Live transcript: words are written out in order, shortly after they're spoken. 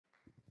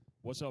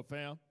What's up,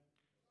 fam?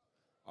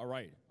 All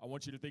right, I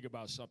want you to think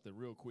about something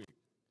real quick.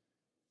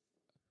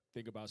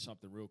 Think about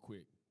something real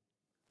quick.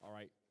 All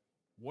right,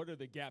 what are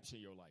the gaps in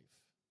your life?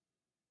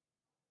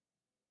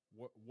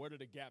 What are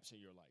the gaps in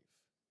your life?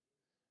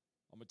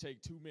 I'm going to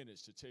take 2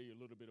 minutes to tell you a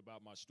little bit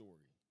about my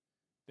story.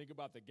 Think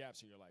about the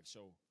gaps in your life.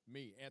 So,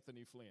 me,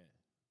 Anthony Flynn,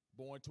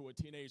 born to a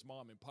teenage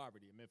mom in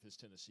poverty in Memphis,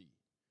 Tennessee.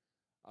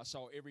 I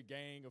saw every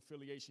gang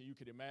affiliation you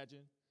could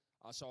imagine.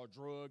 I saw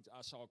drugs.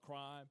 I saw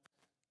crime.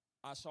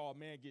 I saw a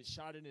man get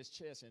shot in his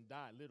chest and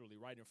die literally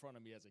right in front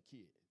of me as a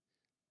kid.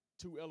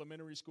 2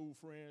 elementary school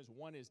friends.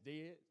 One is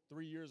dead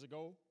 3 years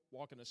ago,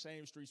 walking the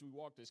same streets we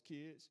walked as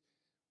kids.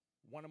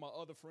 One of my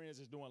other friends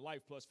is doing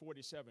life plus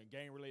 47,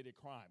 gang-related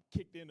crime.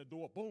 Kicked in the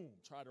door, boom,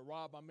 tried to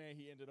rob my man.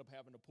 He ended up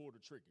having to pull the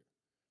trigger.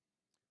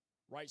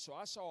 Right, so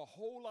I saw a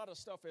whole lot of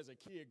stuff as a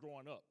kid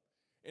growing up.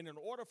 And in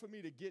order for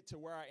me to get to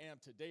where I am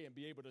today and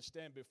be able to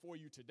stand before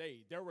you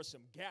today, there were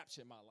some gaps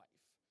in my life,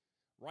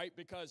 right?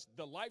 Because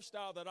the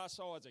lifestyle that I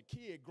saw as a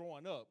kid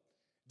growing up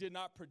did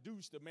not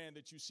produce the man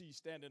that you see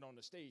standing on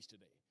the stage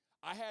today.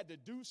 I had to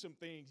do some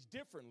things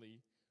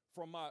differently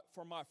from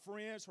my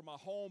friends, from my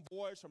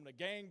homeboys, from the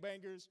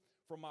gangbangers,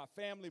 from my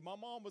family. My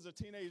mom was a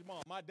teenage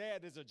mom. My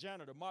dad is a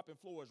janitor mopping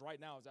floors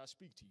right now as I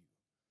speak to you,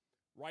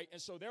 right?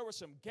 And so there were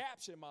some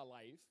gaps in my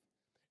life.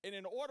 And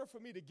in order for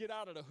me to get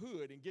out of the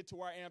hood and get to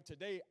where I am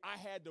today, I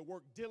had to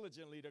work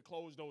diligently to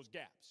close those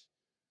gaps.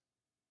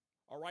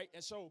 All right?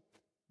 And so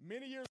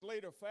many years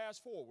later,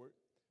 fast forward,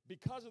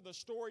 because of the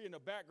story and the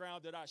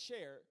background that I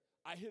shared,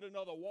 I hit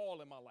another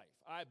wall in my life.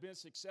 I had been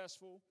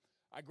successful.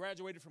 I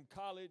graduated from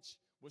college,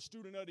 was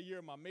student of the year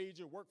in my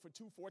major, worked for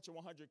 2 Fortune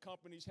 100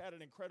 companies, had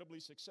an incredibly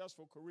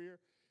successful career,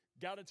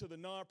 got into the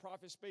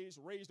nonprofit space,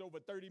 raised over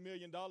 $30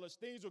 million.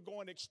 Things were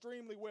going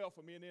extremely well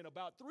for me. And then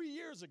about 3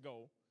 years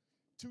ago,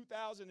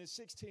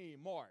 2016,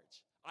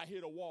 March, I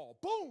hit a wall.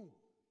 Boom!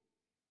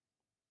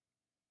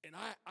 And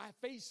I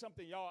faced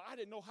something, y'all. I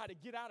didn't know how to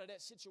get out of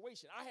that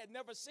situation. I had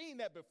never seen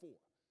that before.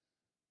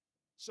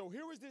 So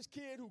here was this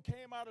kid who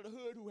came out of the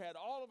hood who had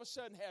all of a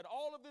sudden had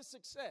all of this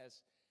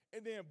success,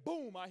 and then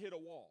boom, I hit a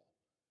wall.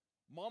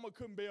 Mama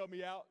couldn't bail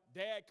me out.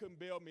 Dad couldn't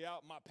bail me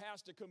out. My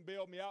pastor couldn't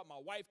bail me out. My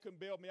wife couldn't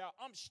bail me out.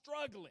 I'm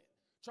struggling,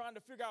 trying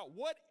to figure out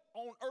what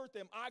on earth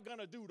am I going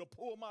to do to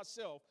pull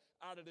myself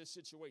out of this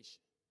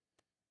situation.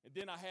 And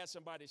then I had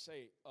somebody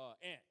say,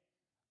 Aunt,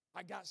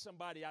 I got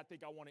somebody I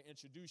think I want to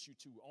introduce you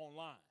to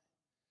online.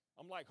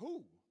 I'm like,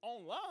 who?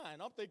 Online?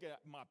 I'm thinking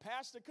my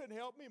pastor couldn't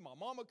help me. My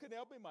mama couldn't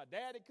help me. My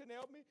daddy couldn't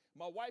help me.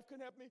 My wife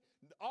couldn't help me.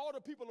 All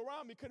the people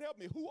around me couldn't help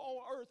me. Who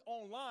on earth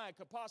online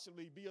could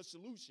possibly be a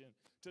solution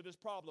to this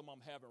problem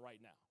I'm having right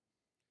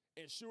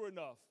now? And sure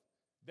enough,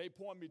 they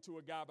point me to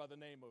a guy by the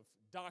name of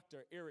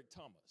Dr. Eric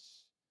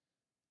Thomas.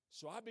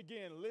 So I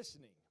began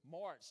listening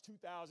March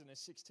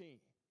 2016.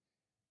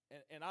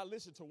 And I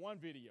listened to 1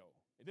 video,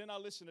 and then I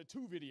listened to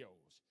 2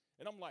 videos,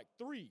 and I'm like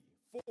 3,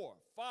 4,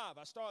 5.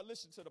 I started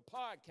listening to the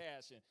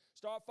podcast and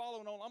start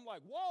following on. I'm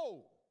like,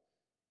 whoa,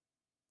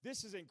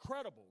 this is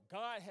incredible.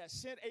 God has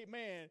sent a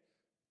man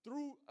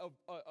through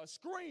a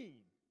screen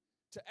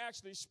to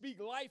actually speak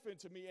life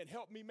into me and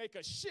help me make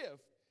a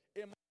shift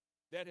in my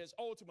life that has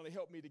ultimately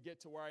helped me to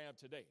get to where I am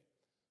today.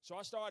 So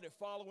I started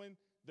following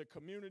the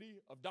community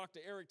of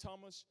Dr. Eric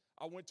Thomas.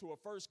 I went to a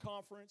first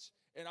conference,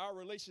 and our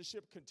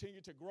relationship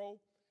continued to grow.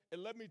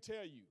 And let me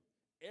tell you,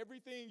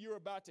 everything you're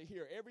about to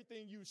hear,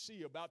 everything you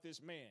see about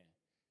this man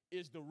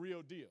is the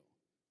real deal.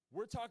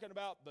 We're talking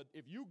about,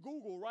 if you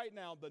Google right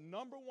now, the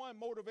 #1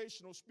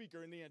 motivational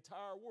speaker in the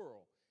entire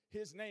world,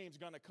 his name's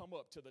going to come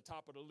up to the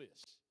top of the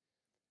list.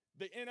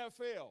 The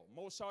NFL,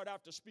 most sought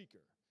after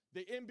speaker.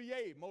 The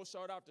NBA, most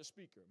sought after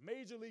speaker.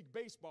 Major League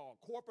Baseball,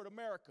 corporate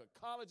America,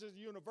 colleges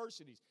and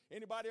universities.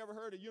 Anybody ever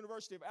heard of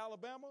University of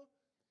Alabama?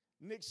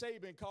 Nick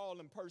Saban called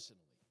him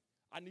personally.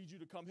 I need you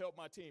to come help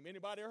my team.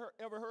 Anybody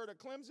ever heard of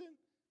Clemson?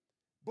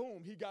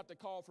 Boom, he got the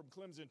call from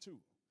Clemson too.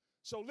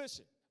 So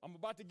listen, I'm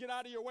about to get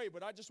out of your way,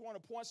 but I just want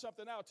to point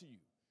something out to you.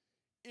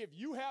 If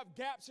you have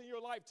gaps in your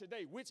life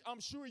today, which I'm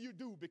sure you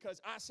do because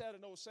I sat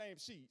in those same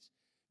seats,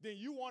 then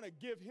you want to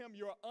give him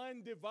your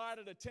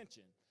undivided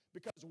attention,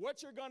 because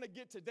what you're going to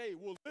get today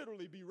will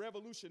literally be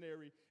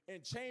revolutionary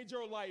and change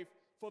your life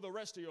for the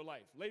rest of your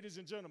life. Ladies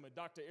and gentlemen,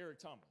 Dr. Eric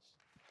Thomas.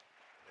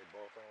 They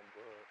both on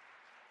board.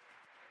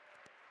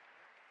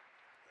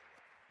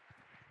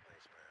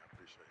 Thanks, man. I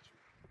appreciate you.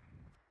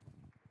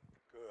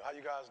 Good. How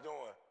you guys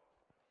doing?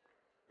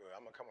 Good.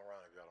 I'm going to come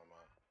around if y'all don't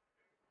mind.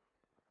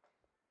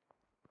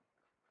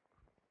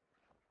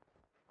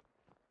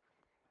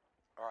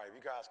 All right, if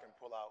you guys can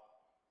pull out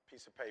a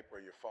piece of paper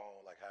or your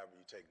phone, like however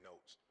you take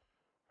notes.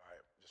 All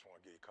right, just want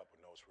to give you a couple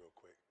notes real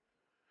quick.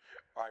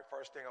 All right,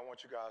 first thing I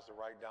want you guys to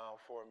write down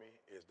for me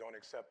is don't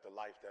accept the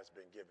life that's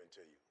been given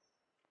to you.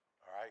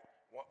 All right?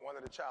 One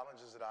of the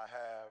challenges that I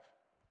have,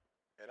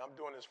 and I'm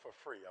doing this for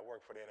free. I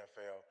work for the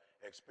NFL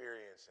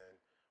experience, and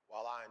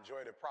while I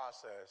enjoy the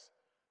process,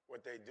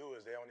 what they do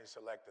is they only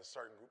select a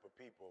certain group of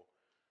people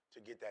to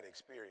get that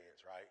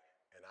experience, right?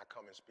 And I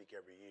come and speak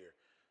every year.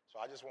 So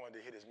I just wanted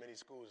to hit as many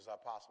schools as I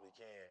possibly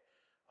can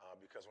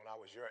because when I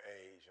was your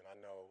age, and I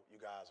know you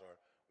guys are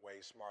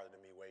way smarter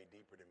than me, way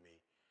deeper than me,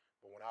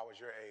 but when I was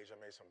your age, I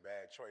made some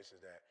bad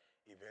choices that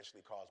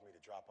eventually caused me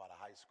to drop out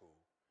of high school.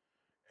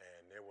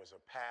 And there was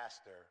a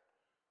pastor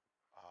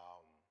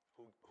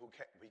who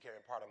became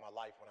part of my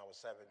life when I was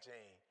 17.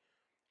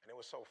 And it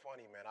was so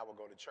funny, man. I would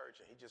go to church,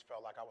 and he just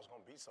felt like I was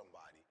going to be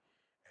somebody.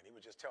 And he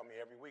would just tell me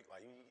every week,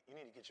 like, you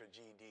need to get your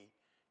GED.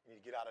 You need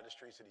to get out of the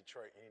streets of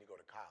Detroit. You need to go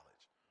to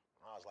college.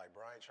 And I was like,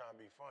 bro, I ain't trying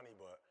to be funny,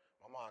 but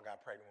my mom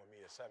got pregnant with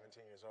me at 17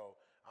 years old.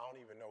 I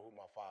don't even know who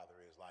my father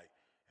is. Like,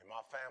 in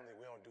my family,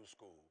 we don't do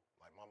school.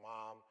 Like, my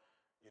mom,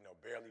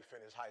 barely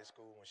finished high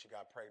school when she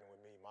got pregnant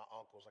with me. My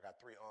uncles, I got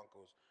 3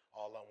 uncles.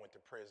 All of them went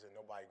to prison.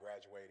 Nobody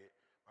graduated.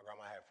 My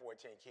grandma had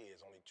 14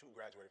 kids. Only 2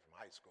 graduated from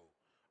high school.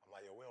 I'm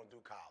like, yo, we don't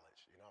do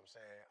college. You know what I'm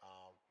saying?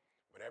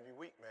 But every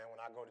week, man, when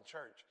I go to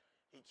church,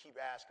 he'd keep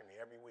asking me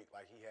every week,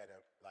 like he had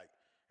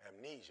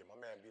amnesia. My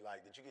man would be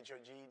like, did you get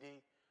your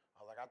GED? I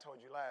was like, I told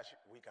you last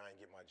week I ain't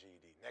get my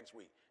GED. Next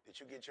week, did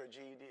you get your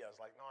GED? I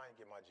was like, no, I ain't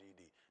get my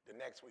GED. The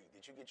next week,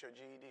 did you get your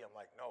GED? I'm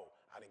like, no,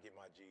 I didn't get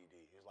my GED.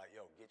 He was like,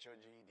 yo, get your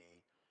GED,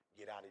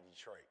 get out of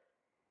Detroit.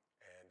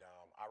 And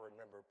I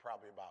remember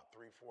probably about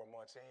 3-4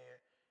 months in,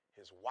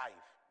 his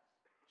wife,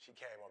 she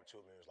came up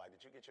to me and was like,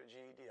 did you get your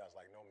GED? I was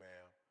like, no,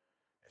 ma'am.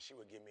 And she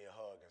would give me a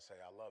hug and say,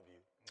 I love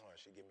you.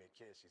 She'd give me a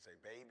kiss. She'd say,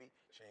 baby.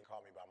 She ain't call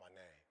me by my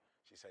name.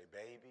 She'd say,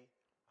 baby.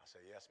 I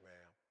said, yes,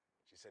 ma'am.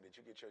 She said, did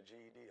you get your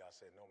GED? I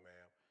said, no,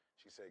 ma'am.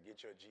 She said,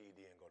 get your GED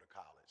and go to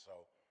college.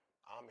 So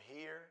I'm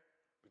here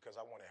because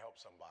I want to help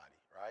somebody,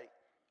 right?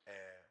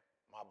 And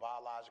my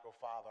biological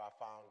father, I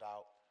found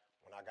out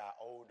when I got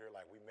older,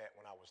 like we met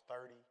when I was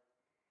 30.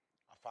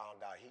 I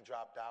found out he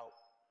dropped out.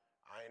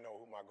 I didn't know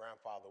who my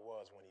grandfather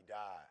was when he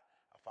died.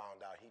 I found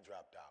out he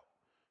dropped out.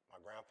 My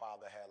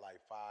grandfather had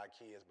like 5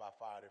 kids by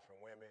 5 different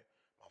women.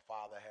 My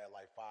father had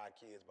like 5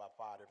 kids by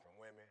 5 different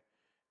women.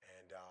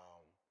 And,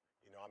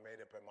 I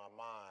made up in my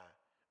mind,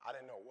 I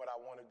didn't know what I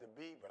wanted to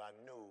be, but I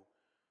knew,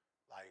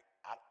 like,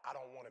 I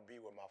don't want to be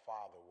what my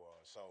father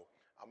was. So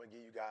I'm going to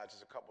give you guys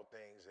just a couple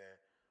things, and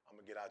I'm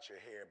going to get out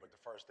your hair. But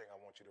the first thing I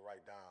want you to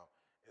write down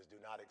is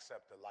do not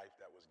accept the life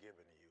that was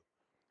given to you,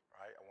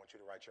 right? I want you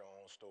to write your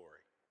own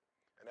story.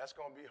 And that's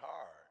going to be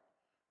hard.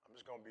 I'm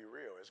just going to be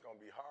real. It's going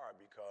to be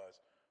hard because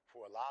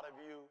for a lot of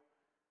you,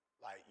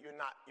 like you're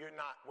not,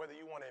 whether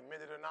you want to admit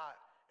it or not,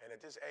 and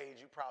at this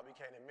age you probably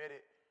can't admit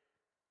it,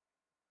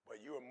 but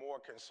you are more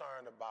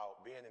concerned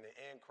about being in the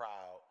in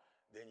crowd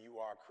than you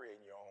are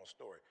creating your own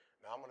story.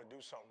 Now I'm going to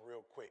do something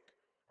real quick,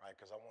 right?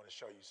 Because I want to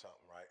show you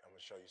something, right? I'm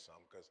going to show you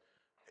something because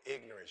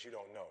ignorance, you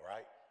don't know,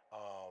 right?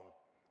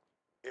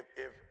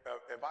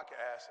 If I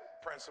could ask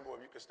principal,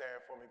 if you could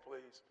stand for me,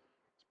 please.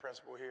 Is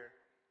principal here?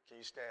 Can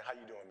you stand? How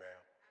you doing, ma'am?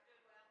 I'm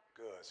doing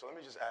well. Good. So let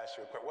me just ask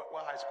you a quick. What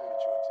high school did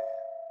you attend?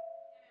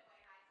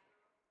 Hemingway High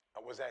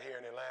School. Was that here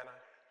in Atlanta?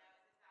 No,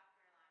 it's in South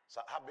Carolina.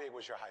 So how big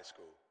was your high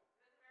school? It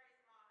was a very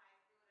small high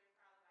school.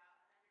 There's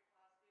probably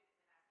about 112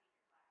 students in our senior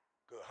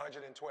class. Good.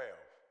 112.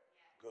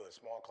 Yes. Good.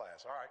 Small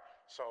class. All right.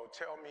 So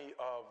tell me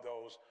of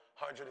those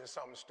 100 and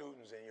something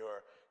students in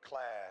your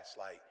class,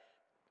 like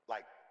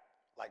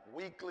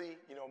weekly,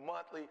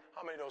 monthly.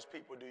 How many of those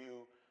people do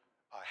you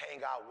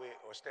hang out with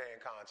or stay in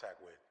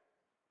contact with?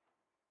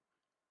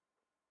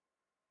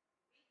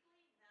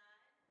 Weekly, none.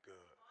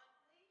 Good.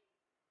 Monthly,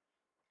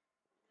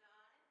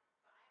 none.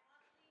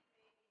 Bi-monthly,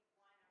 maybe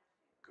 1 or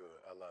 2. Good.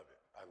 I love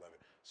it. I love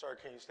it. Sir,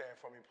 can you stand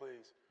for me,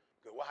 please?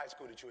 Good. What high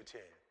school did you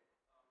attend?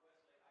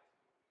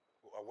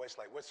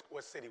 Westlake High School. Westlake.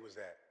 What city was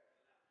that?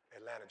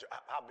 Atlanta.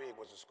 How big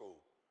was the school?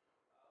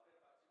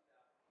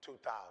 About 2,000.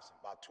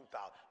 About 2,000.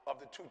 Of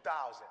the 2,000,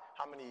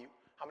 how many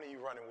are you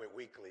running with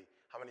weekly?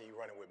 How many are you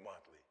running with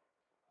monthly?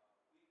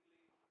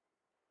 Weekly,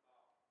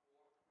 about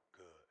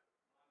 4. Good.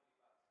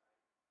 Monthly,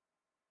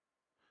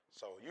 about 6.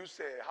 So you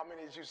said, how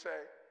many did you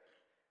say?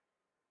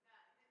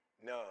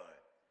 None.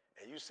 None.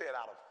 And you said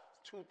out of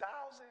 2,000,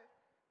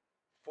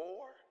 4?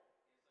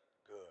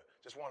 Good.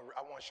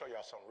 I want to show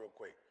y'all something real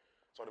quick.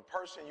 So the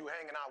person you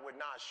hanging out with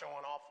not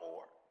showing off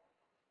for,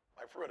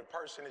 like for real, the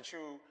person that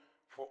you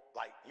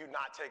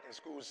not taking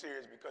school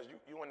serious because you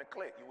in the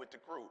clique, you with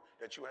the crew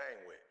that you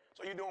hang with.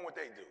 So you're doing what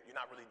they do. You're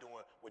not really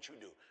doing what you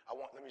do.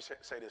 Let me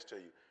say this to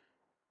you.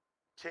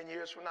 10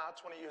 years from now,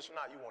 20 years from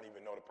now, you won't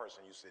even know the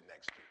person you sit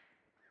next to.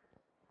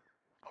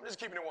 I'm just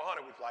keeping it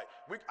 100 with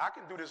I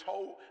do this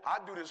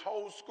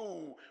whole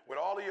school with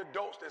all the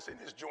adults that's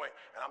in this joint,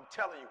 and I'm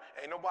telling you,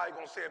 ain't nobody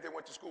gonna say if they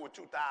went to school with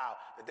 2,000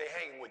 that they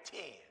hanging with 10.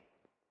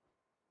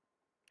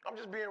 I'm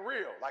just being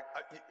real.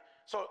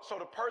 So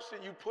the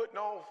person you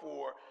putting on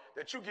for,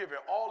 that you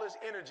giving all this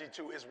energy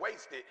to is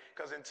wasted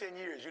because in 10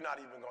 years, you're not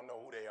even gonna know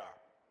who they are.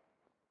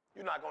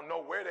 You're not gonna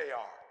know where they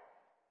are.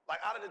 Like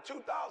out of the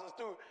 2,000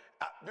 students,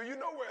 do you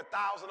know where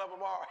 1,000 of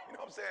them are? You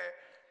know what I'm saying?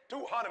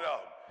 200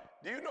 of them.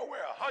 Do you know where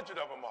 100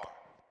 of them are?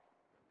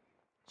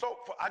 So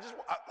I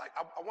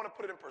want to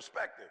put it in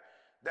perspective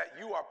that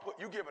you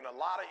giving a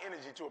lot of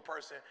energy to a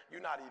person you're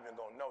not even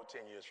gonna know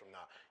 10 years from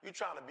now. You're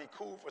trying to be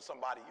cool for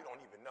somebody you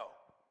don't even know.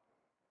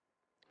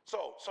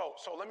 So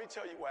let me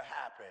tell you what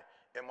happened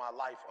in my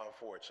life,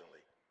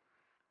 unfortunately.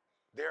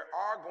 There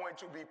are going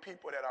to be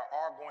people that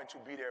are going to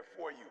be there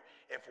for you.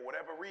 And for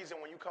whatever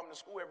reason, when you come to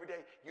school every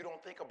day, you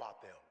don't think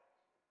about them.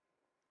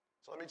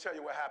 So let me tell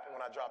you what happened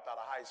when I dropped out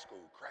of high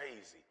school.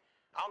 Crazy.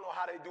 I don't know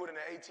how they do it in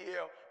the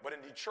ATL, but in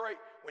Detroit,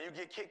 when you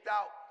get kicked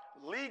out,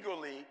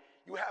 legally,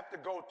 you have to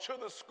go to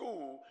the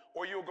school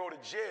or you'll go to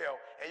jail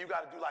and you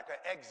got to do like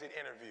an exit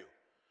interview.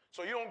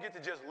 So you don't get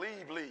to just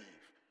leave.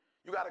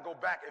 You got to go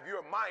back. If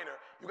you're a minor,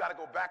 you got to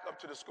go back up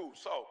to the school.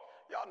 So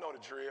y'all know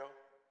the drill.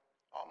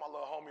 All my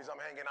little homies I'm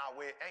hanging out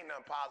with, ain't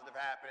nothing positive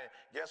happening.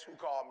 Guess who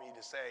called me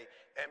to say,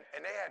 and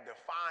they had to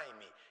find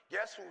me.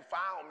 Guess who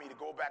found me to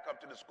go back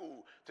up to the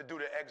school to do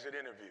the exit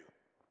interview?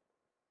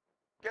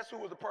 Guess who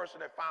was the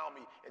person that found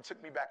me and took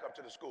me back up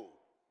to the school?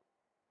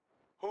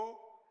 Who?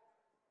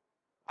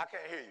 I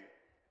can't hear you.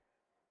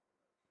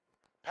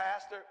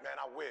 Pastor? Man,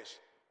 I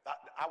wish.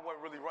 I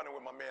wasn't really running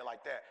with my man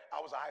like that. I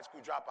was a high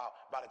school dropout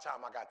by the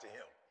time I got to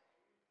him.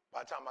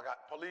 By the time I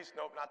got police,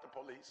 nope, not the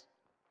police.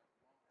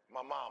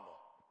 My mama.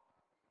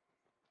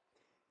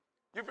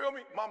 You feel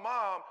me? My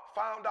mom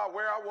found out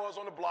where I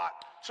was on the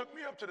block, took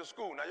me up to the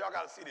school. Now, y'all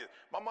got to see this.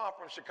 My mom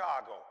from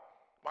Chicago.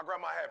 My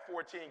grandma had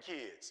 14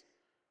 kids,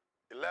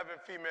 11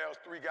 females,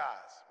 3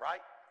 guys, right?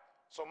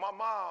 So my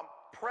mom,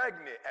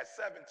 pregnant at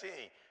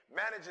 17,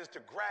 manages to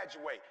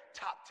graduate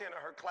top 10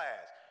 of her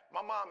class.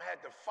 My mom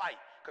had to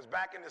fight because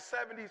back in the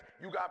 70s,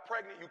 you got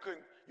pregnant, you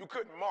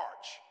couldn't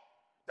march.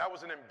 That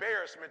was an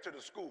embarrassment to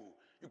the school.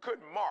 You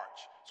couldn't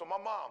march. So my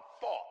mom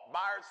fought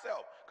by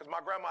herself because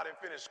my grandma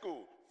didn't finish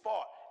school,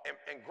 fought.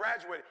 And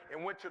graduated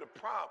and went to the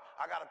prom.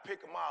 I got a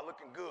pic of mom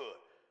looking good.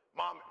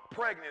 Mom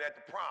pregnant at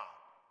the prom.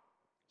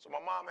 So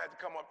my mom had to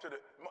come up to the,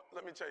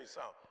 let me tell you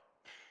something.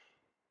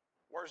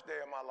 Worst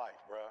day of my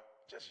life, bruh.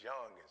 Just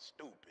young and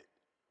stupid.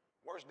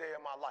 Worst day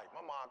of my life.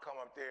 My mom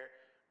come up there,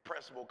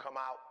 principal come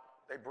out.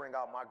 They bring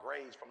out my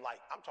grades from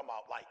like, I'm talking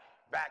about like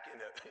back in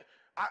the,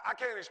 I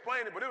can't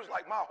explain it, but it was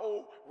like my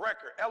whole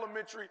record,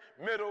 elementary,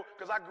 middle,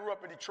 because I grew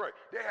up in Detroit.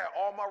 They had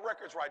all my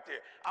records right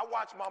there. I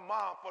watched my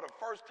mom for the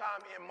first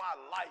time in my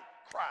life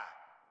cry.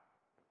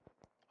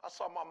 I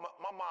saw my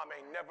mom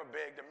ain't never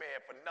begged a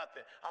man for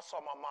nothing. I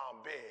saw my mom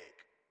beg.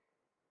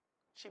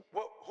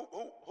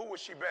 Who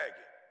was she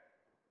begging?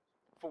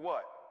 For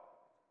what?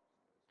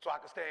 So I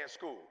could stay in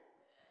school.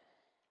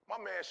 My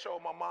man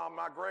showed my mom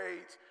my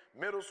grades.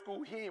 Middle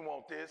school, he didn't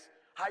want this.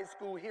 High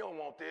school, he don't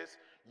want this.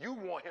 You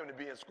want him to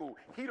be in school.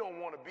 He don't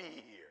want to be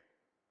here.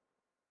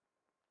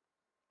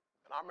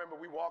 And I remember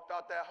we walked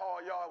out that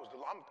hall, y'all.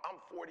 I'm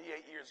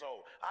 48 years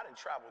old. I done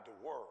traveled the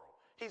world.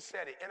 He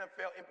said it,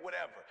 NFL,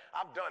 whatever.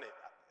 I've done it.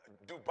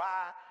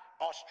 Dubai,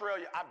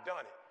 Australia, I've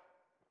done it.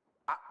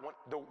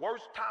 The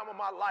worst time of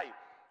my life,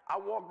 I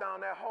walked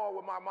down that hall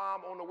with my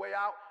mom on the way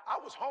out.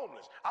 I was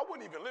homeless. I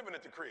wasn't even living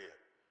at the crib.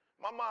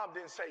 My mom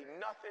didn't say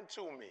nothing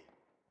to me.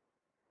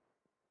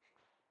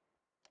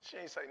 She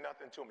ain't say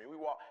nothing to me. We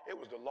walked. It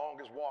was the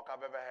longest walk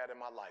I've ever had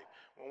in my life.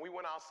 When we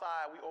went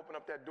outside, we opened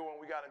up that door and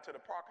we got into the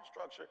parking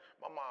structure,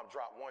 my mom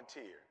dropped one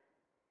tear.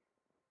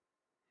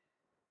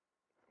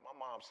 My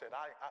mom said,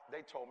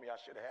 they told me I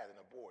should have had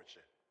an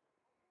abortion.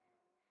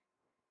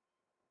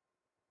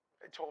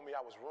 They told me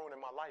I was ruining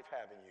my life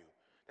having you.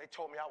 They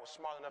told me I was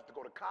smart enough to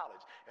go to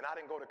college, and I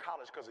didn't go to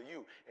college because of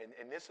you.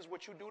 And this is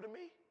what you do to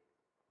me?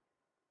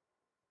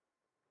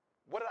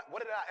 What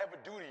did I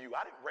ever do to you?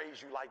 I didn't raise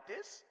you like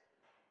this.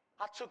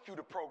 I took you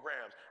to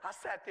programs. I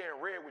sat there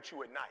and read with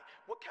you at night.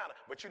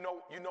 But you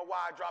know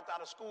why I dropped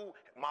out of school?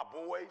 My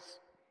boys,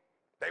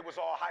 they was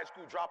all high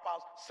school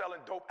dropouts,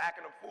 selling dope,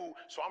 acting a fool,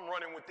 so I'm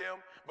running with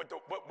them. But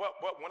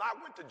when I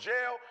went to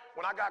jail,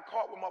 when I got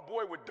caught with my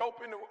boy with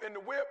dope in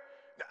the whip,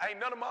 ain't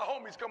none of my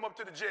homies come up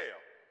to the jail.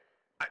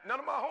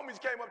 None of my homies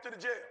came up to the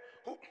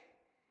jail.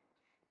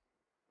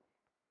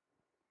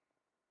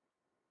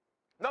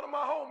 None of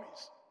my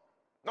homies.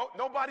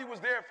 Nobody was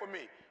there for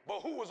me.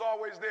 But who was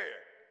always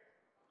there?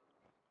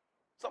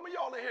 Some of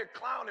y'all in here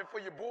clowning for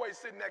your boys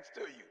sitting next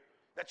to you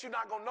that you're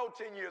not going to know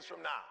 10 years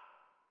from now.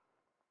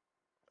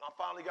 And I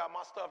finally got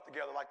my stuff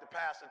together like the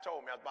pastor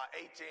told me. I was about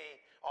 18,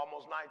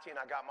 almost 19,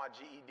 I got my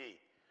GED.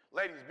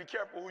 Ladies, be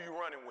careful who you're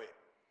running with.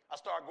 I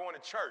started going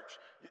to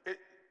church.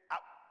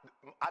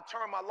 I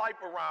turned my life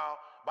around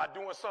by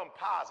doing something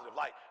positive,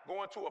 like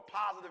going to a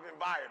positive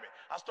environment.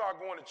 I started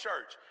going to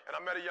church, and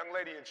I met a young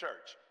lady in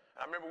church.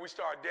 And I remember we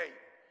started dating.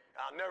 And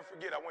I'll never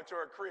forget, I went to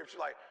her crib.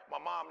 She's like, my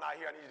mom not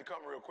here. I need you to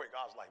come real quick.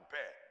 I was like,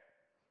 bet.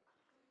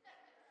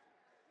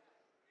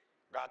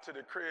 Got to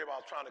the crib. I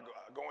was trying to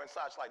go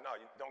inside. She's like, no,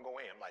 don't go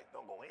in. I'm like,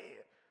 don't go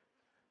in.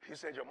 He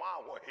said, your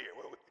mom wasn't here.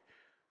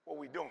 What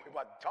we doing? We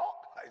about to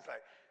talk? He's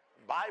like,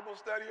 Bible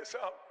study or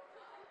something?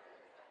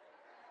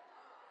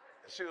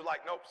 And she was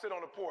like, nope, sit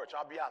on the porch.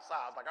 I'll be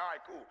outside. I was like, all right,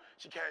 cool.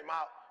 She came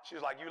out. She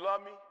was like, you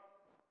love me?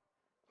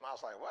 And I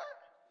was like, what?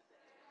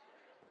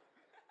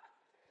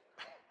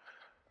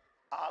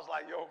 I was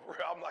like, yo, for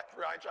real. I'm like,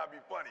 for real, I ain't trying to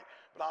be funny.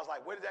 But I was like,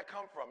 where did that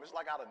come from? It's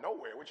like out of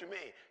nowhere. What you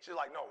mean? She's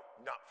like, no,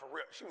 not for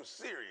real. She was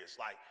serious.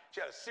 Like,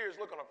 she had a serious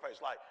look on her face.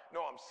 Like,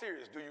 no, I'm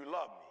serious. Do you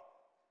love me?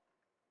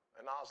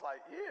 And I was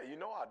like, yeah, you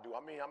know I do.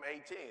 I mean, I'm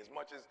 18. As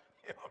much as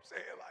You know what I'm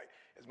saying? Like,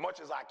 as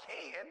much as I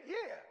can,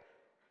 yeah.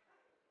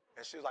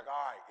 And she was like,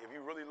 all right, if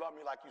you really love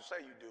me like you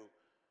say you do,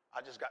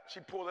 she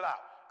pulled it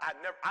out.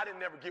 I didn't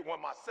never get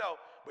one myself,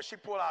 but she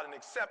pulled out an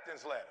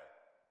acceptance letter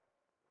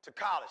to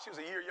college. She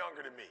was a year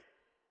younger than me.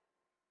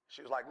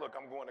 She was like, look,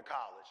 I'm going to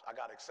college. I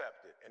got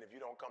accepted. And if you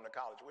don't come to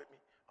college with me,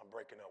 I'm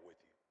breaking up with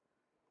you.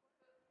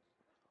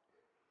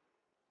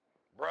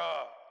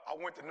 Bruh, I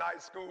went to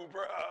night school,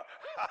 bruh.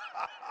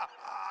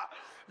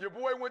 Your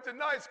boy went to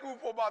night school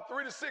for about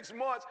 3 to 6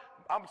 months.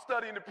 I'm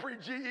studying the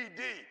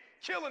pre-GED,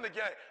 killing the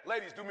game.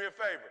 Ladies, do me a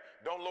favor.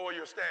 Don't lower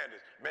your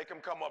standards. Make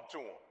them come up to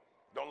them.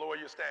 Don't lower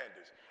your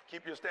standards.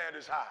 Keep your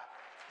standards high.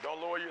 Don't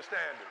lower your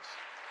standards.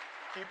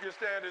 Keep your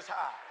standards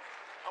high.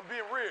 I'm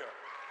being real.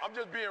 I'm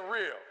just being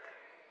real.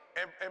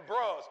 And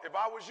bros, if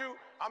I was you,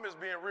 I'm just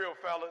being real,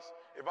 fellas.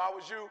 If I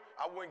was you,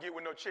 I wouldn't get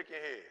with no chicken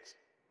heads.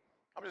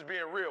 I'm just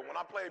being real. When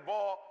I played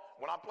ball,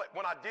 when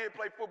I did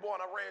play football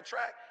and I ran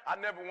track, I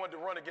never wanted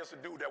to run against a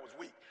dude that was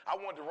weak. I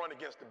wanted to run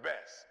against the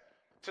best.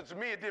 So to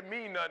me, it didn't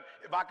mean nothing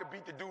if I could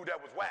beat the dude that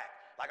was whack.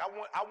 Like I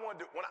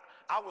wanted to, when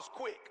I was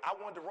quick, I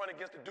wanted to run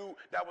against the dude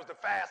that was the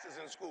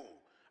fastest in school.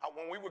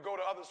 When we would go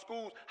to other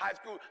schools, high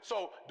school,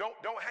 so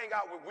don't hang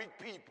out with weak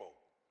people.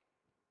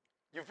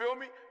 You feel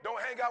me? Don't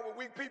hang out with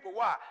weak people.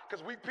 Why?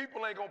 Because weak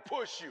people ain't gonna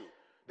push you.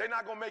 They're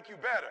not gonna make you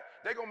better.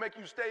 They're gonna make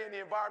you stay in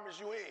the environments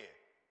you in.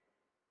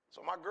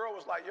 So my girl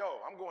was like,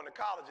 yo, I'm going to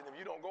college, and if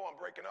you don't go, I'm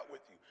breaking up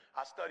with you.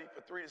 I studied for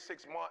 3 to 6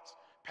 months,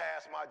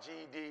 passed my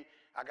GED.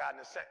 I got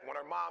in the when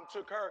her mom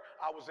took her,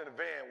 I was in a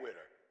van with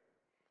her.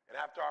 And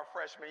after our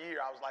freshman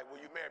year, I was like,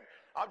 will you marry me?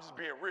 I'm just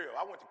being real.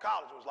 I went to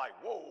college and was like,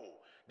 whoa,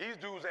 these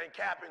dudes ain't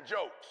capping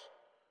jokes.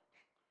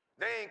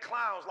 They ain't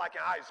clowns like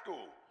in high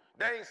school.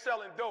 They ain't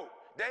selling dope.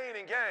 They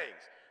ain't in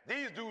gangs.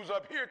 These dudes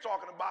up here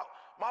talking about,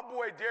 my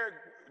boy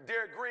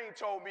Derek Green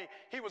told me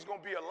he was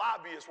gonna be a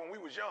lobbyist when we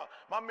was young.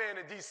 My man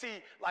in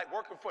DC, like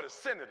working for the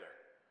senator.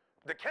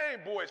 The Kane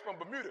boys from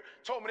Bermuda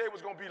told me they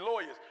was gonna be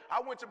lawyers. I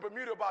went to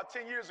Bermuda about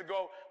 10 years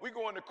ago. We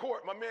going to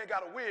court. My man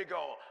got a wig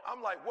on.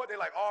 I'm like, what? They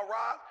like, all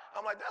rise?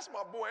 I'm like, that's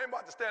my boy. I ain't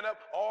about to stand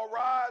up. All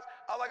rise?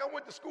 I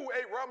went to school,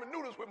 ate ramen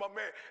noodles with my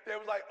man. They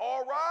was like,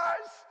 all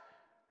rise?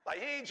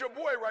 Like, he ain't your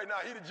boy right now.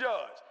 He the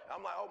judge.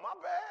 I'm like, oh, my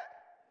bad.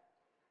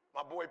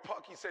 My boy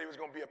Puck, he said he was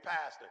going to be a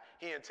pastor.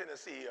 He in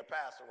Tennessee, he a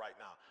pastor right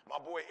now. My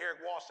boy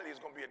Eric Walsh said he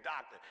was going to be a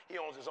doctor. He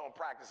owns his own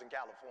practice in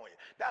California.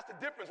 That's the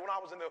difference. When I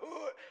was in the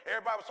hood,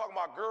 everybody was talking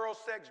about girls,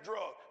 sex,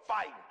 drugs,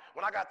 fighting.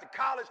 When I got to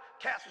college,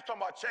 cats was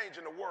talking about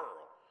changing the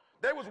world.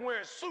 They was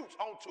wearing suits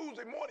on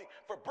Tuesday morning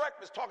for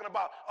breakfast talking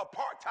about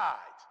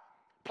apartheid.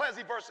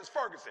 Plessy versus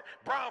Ferguson.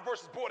 Brown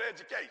versus Board of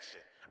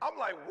Education. I'm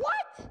like,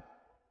 what?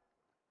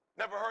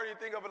 Never heard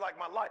anything of it like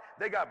my life.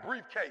 They got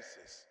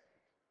briefcases.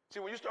 See,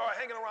 when you start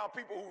hanging around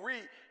people who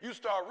read, you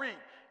start reading.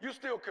 You're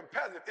still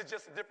competitive. It's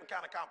just a different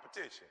kind of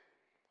competition.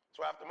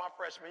 So after my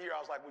freshman year,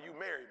 I was like, will you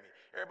marry me?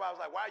 Everybody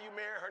was like, why are you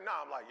marrying her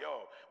now? I'm like,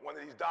 yo, one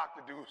of these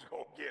doctor dudes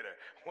gonna get her.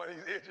 One of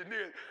these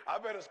engineers.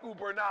 I better scoop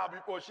her now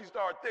before she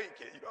start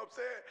thinking. You know what I'm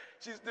saying?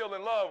 She's still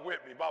in love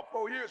with me. About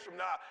 4 years from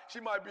now,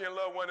 she might be in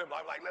love with him.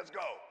 I'm like, let's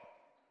go.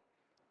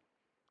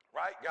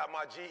 Right? Got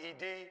my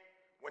GED,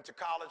 went to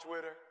college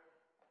with her.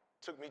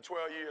 Took me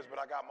 12 years, but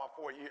I got my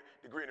 4-year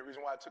degree. And the reason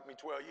why it took me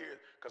 12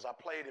 years, because I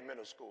played in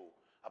middle school.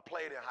 I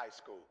played in high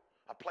school.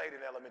 I played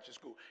in elementary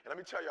school. And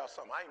let me tell y'all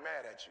something. I ain't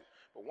mad at you.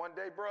 But one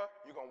day, bro,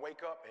 you're going to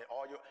wake up and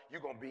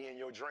you're going to be in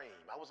your dream.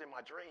 I was in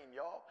my dream,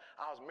 y'all.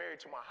 I was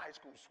married to my high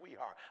school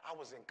sweetheart. I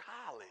was in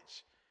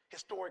college.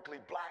 Historically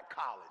black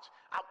college.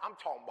 I'm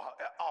talking about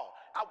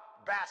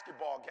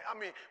basketball game. I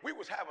mean, we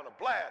was having a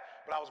blast,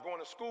 but I was going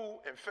to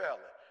school and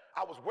failing.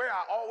 I was where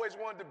I always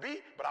wanted to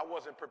be, but I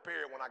wasn't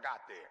prepared when I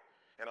got there.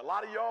 And a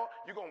lot of y'all,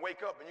 you're going to wake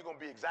up and you're going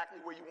to be exactly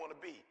where you want to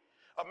be.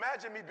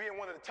 Imagine me being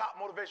one of the top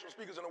motivational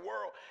speakers in the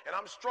world and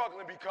I'm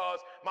struggling because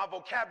my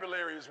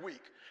vocabulary is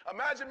weak.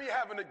 Imagine me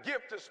having a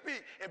gift to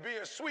speak and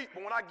being sweet,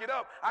 but when I get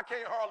up, I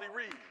can't hardly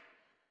read.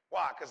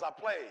 Why? Because I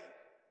played.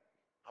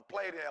 I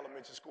played in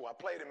elementary school. I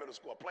played in middle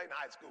school. I played in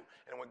high school.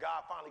 And when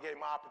God finally gave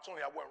me my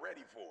opportunity, I wasn't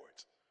ready for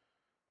it.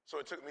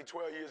 So it took me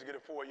 12 years to get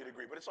a 4-year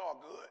degree, but it's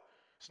all good.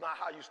 It's not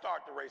how you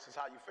start the race, it's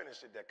how you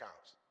finish it that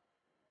counts.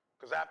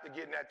 Because after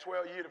getting that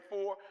 12 year to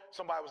 4,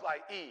 somebody was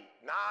like,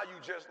 now you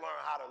just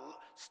learn how to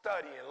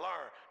study and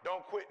learn.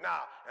 Don't quit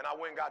now. And I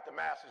went and got the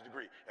master's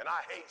degree. And I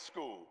hate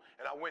school.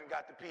 And I went and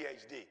got the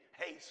PhD.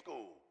 Hate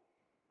school.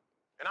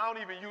 And I don't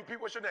even use,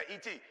 people should know,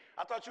 ET,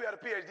 I thought you had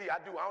a PhD.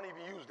 I do. I don't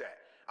even use that.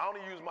 I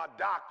only use my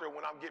doctor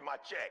when I'm getting my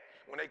check.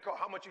 When they call,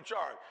 how much you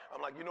charge? I'm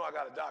like, you know I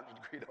got a doctor's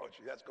degree, don't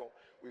you? That's going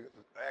to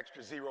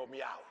extra zero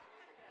me out.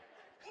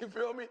 You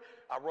feel me?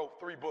 I wrote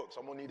 3 books.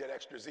 I'm going to need that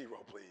extra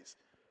zero, please.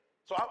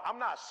 So I'm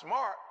not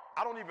smart.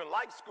 I don't even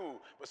like school.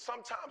 But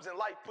sometimes in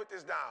life, put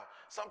this down.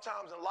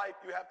 Sometimes in life,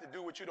 you have to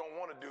do what you don't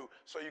want to do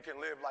so you can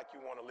live like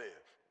you want to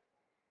live.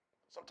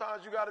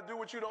 Sometimes you got to do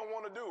what you don't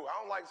want to do. I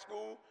don't like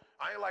school.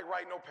 I ain't like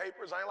writing no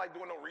papers. I ain't like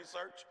doing no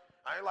research.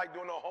 I ain't like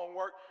doing no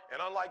homework. And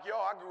unlike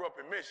y'all, I grew up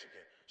in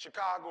Michigan,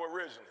 Chicago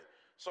originally.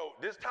 So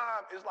this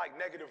time is like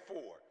 -4.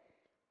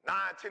 9,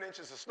 10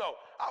 inches of snow.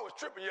 I was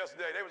tripping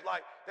yesterday. They was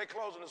like, they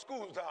closing the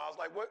schools down. I was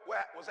like,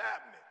 what's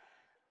happening?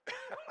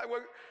 Like,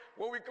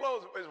 what we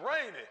closing? It's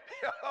raining.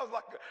 I was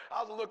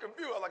a little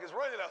confused. I was like, it's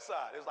raining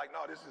outside. It's like,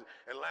 no, this is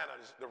Atlanta.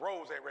 The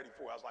roads ain't ready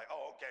for it. I was like,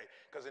 oh, okay.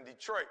 Because in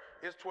Detroit,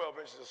 it's 12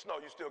 inches of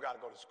snow. You still got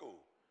to go to school.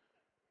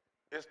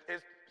 It's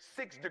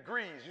 6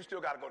 degrees. You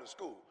still got to go to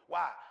school.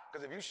 Why?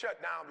 Because if you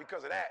shut down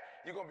because of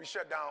that, you're going to be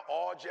shut down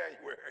all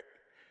January,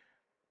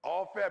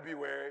 all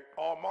February,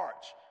 all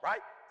March,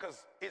 right?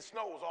 Because it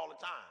snows all the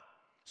time.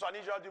 So I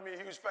need y'all to do me a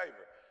huge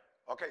favor.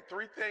 Okay,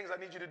 3 things I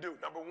need you to do.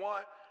 Number 1,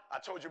 I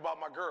told you about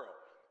my girl.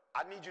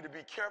 I need you to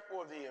be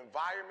careful of the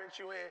environment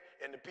you're in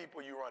and the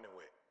people you're running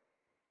with.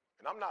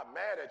 And I'm not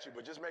mad at you,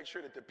 but just make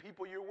sure that the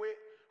people you're with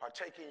are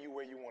taking you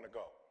where you want to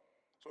go.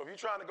 So if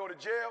you're trying to go to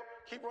jail,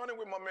 keep running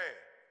with my man.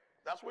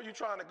 That's where you're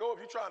trying to go.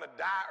 If you're trying to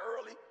die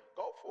early,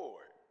 go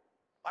for it.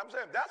 Like I'm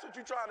saying, if that's what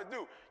you're trying to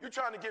do. You're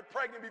trying to get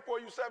pregnant before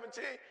you're 17,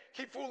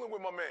 keep fooling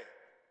with my man.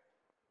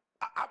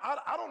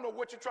 I don't know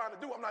what you're trying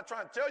to do. I'm not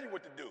trying to tell you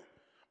what to do.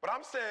 But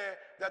I'm saying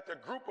that the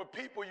group of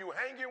people you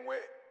hanging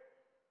with,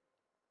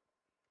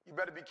 you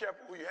better be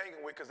careful who you're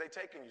hanging with because they're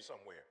taking you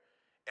somewhere.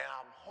 And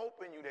I'm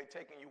hoping they're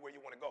taking you where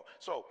you want to go.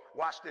 So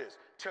watch this.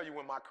 Tell you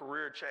when my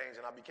career changed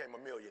and I became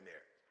a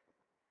millionaire.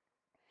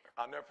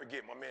 I'll never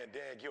forget my man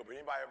Dan Gilbert.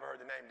 Anybody ever heard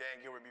the name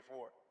Dan Gilbert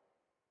before?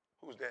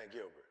 Who's Dan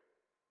Gilbert?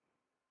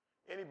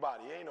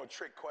 Anybody? It ain't no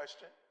trick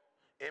question.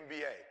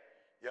 NBA.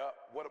 Yeah.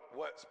 What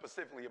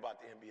specifically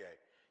about the NBA?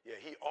 Yeah,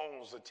 he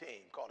owns a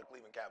team called the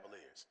Cleveland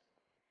Cavaliers.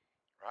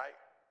 Right?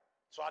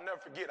 So I'll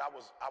never forget, I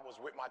was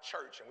with my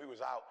church and we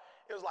was out.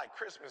 It was like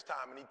Christmas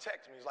time and he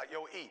texted me. He's like,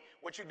 yo, E,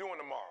 what you doing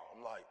tomorrow?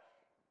 I'm like,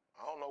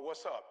 I don't know,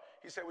 what's up?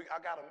 He said,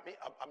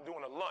 I'm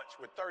doing a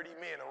lunch with 30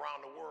 men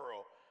around the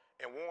world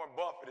and Warren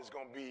Buffett is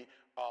going to be,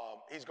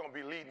 he's going to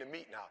be leading the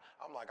meeting now.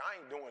 I'm like,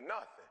 I ain't doing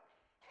nothing.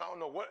 I don't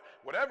know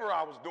whatever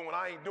I was doing,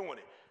 I ain't doing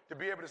it. To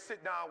be able to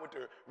sit down with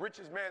the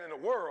richest man in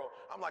the world,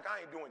 I'm like,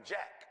 I ain't doing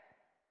jack.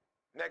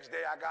 Next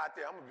day I got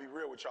there, I'm going to be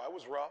real with y'all, it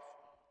was rough.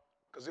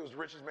 Because it was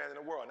the richest man in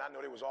the world. And I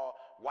know they was all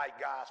white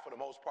guys for the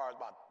most part,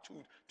 about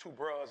two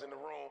bros in the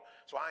room.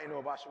 So I didn't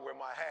know if I should wear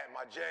my hat and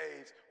my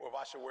J's or if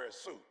I should wear a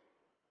suit.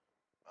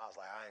 I was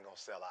like, I ain't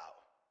gonna sell out.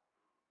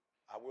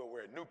 I will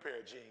wear a new pair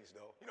of jeans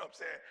though. You know what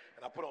I'm saying?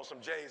 And I put on some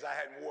J's I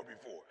hadn't wore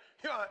before.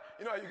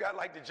 You know, you got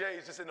like the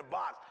J's just in the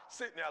box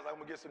sitting there. I was like,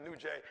 I'm gonna get some new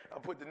J.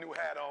 I put the new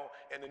hat on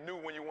and the new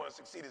when you want to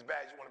succeed is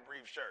bad, you want to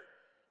breathe shirt.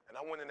 And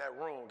I went in that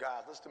room,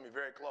 guys, listen to me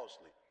very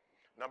closely.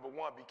 Number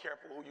 1, be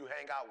careful who you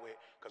hang out with,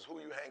 because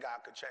who you hang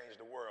out could change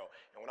the world.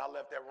 And when I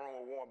left that room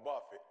with Warren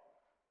Buffett,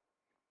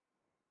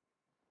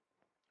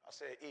 I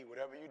said, E,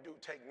 whatever you do,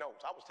 take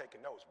notes. I was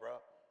taking notes, bro.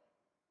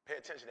 Pay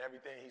attention to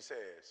everything he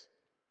says.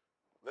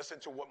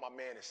 Listen to what my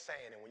man is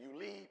saying. And when you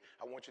leave,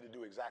 I want you to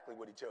do exactly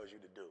what he tells you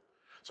to do.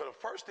 So the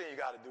first thing you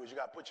got to do is you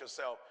got to put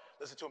yourself,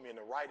 listen to me, in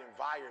the right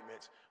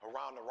environments,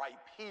 around the right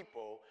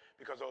people,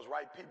 because those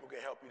right people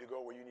can help you to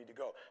go where you need to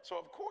go. So,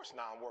 of course,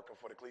 now I'm working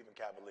for the Cleveland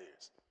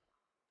Cavaliers.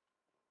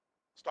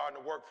 Starting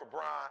to work for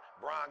Brian.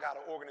 Brian got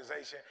an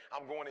organization.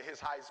 I'm going to his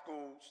high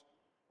schools,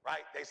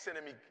 right? They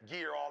sending me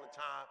gear all the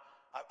time.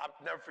 I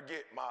never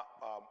forget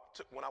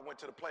when I went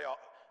to the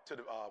playoff,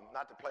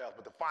 not the playoffs,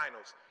 but the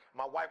finals.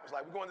 My wife was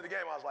like, we're going to the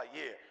game. I was like,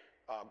 yeah.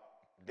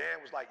 Dan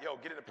was like, yo,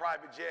 get in the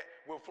private jet.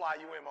 We'll fly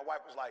you in. My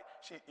wife was like,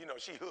 she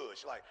hood.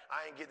 She's like,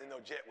 I ain't getting in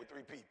no jet with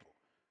 3 people.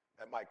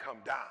 That might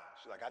come down.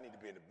 She's like, I need to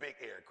be in the big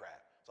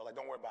aircraft. So I'm like,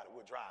 don't worry about it,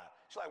 we'll drive.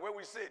 She's like, where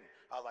we sitting?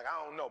 I was like, I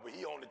don't know, but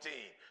he on the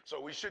team,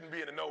 so we shouldn't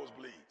be in the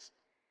nosebleeds.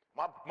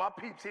 My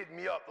peeps hitting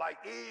me up like,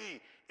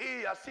 E,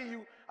 I see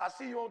you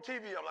on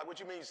TV. I'm like,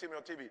 what you mean you see me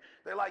on TV?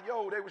 They're like,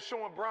 yo, they was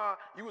showing Brian,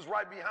 you was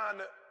right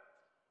behind the.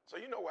 So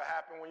you know what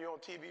happened when you're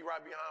on TV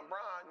right behind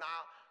Brian.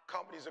 Now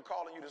companies are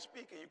calling you to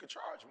speak and you can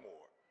charge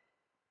more.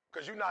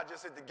 Because you're not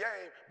just at the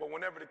game, but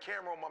whenever the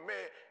camera on my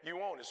man, you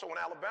own it. So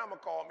when Alabama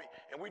called me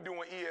and we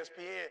doing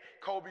ESPN,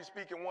 Kobe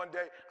speaking one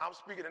day, I'm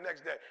speaking the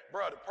next day.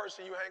 Bro, the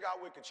person you hang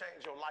out with could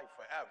change your life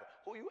forever.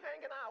 Who you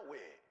hanging out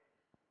with?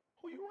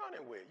 Who you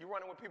running with? You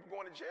running with people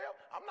going to jail?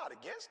 I'm not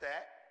against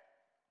that.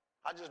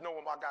 I just know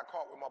when I got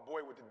caught with my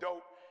boy with the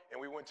dope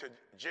and we went to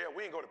jail,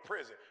 we didn't go to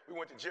prison. We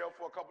went to jail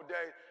for a couple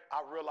days.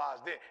 I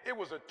realized then it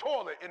was a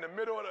toilet in the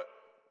middle of the,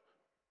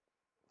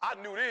 I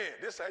knew then,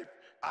 this ain't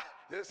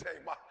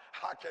my,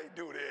 I can't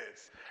do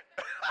this.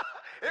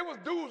 It was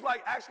dudes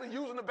like actually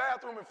using the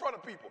bathroom in front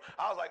of people.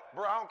 I was like,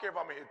 bro, I don't care if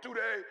I'm in here 2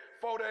 days,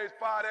 4 days,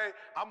 5 days,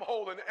 I'm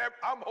holding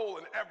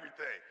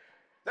everything.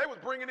 They was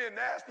bringing in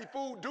nasty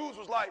food. Dudes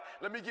was like,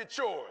 let me get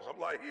yours. I'm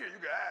like, here, you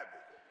can have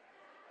it.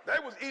 They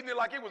was eating it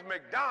like it was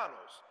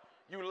McDonald's.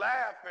 You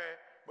laughing,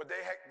 but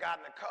they had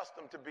gotten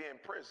accustomed to being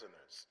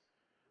prisoners.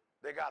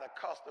 They got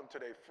accustomed to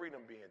their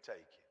freedom being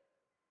taken.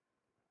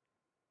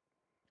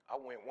 I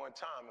went one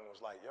time and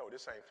was like, yo,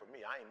 this ain't for me.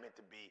 I'm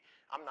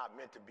not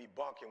meant to be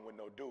bunking with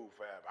no dude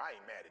forever. I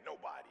ain't mad at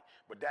nobody,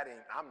 but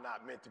I'm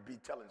not meant to be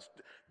telling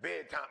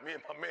bedtime. Me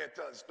and my man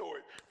telling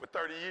stories for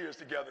 30 years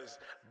together. It's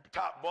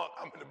top bunk,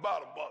 I'm in the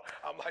bottom bunk.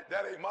 I'm like,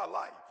 that ain't my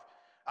life.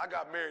 I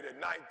got married at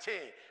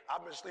 19.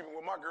 I've been sleeping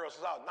with my girl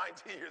since I was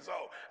 19 years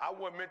old. I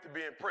wasn't meant to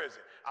be in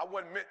prison. I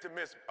wasn't meant to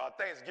miss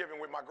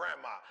Thanksgiving with my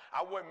grandma.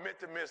 I wasn't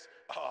meant to miss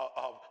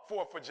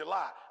 4th of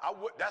July.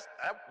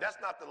 That's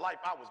not the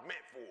life I was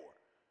meant for.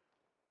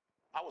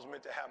 I was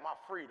meant to have my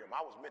freedom.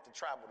 I was meant to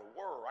travel the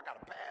world. I got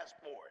a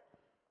passport.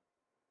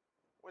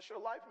 What's your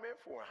life meant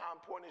for? And how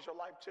important is your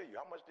life to you?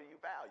 How much do you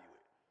value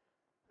it?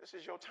 This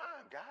is your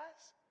time,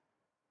 guys.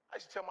 I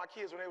used to tell my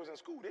kids when they was in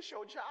school, this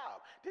your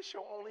job. This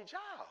your only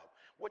job.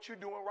 What you're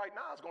doing right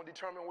now is going to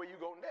determine where you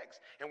go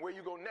next. And where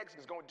you go next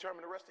is going to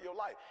determine the rest of your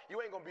life.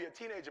 You ain't going to be a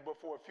teenager but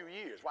for a few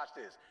years. Watch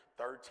this.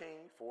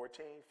 13,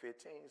 14,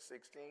 15,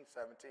 16,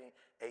 17,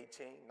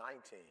 18,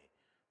 19.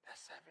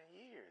 That's 7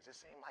 years. It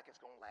seems like it's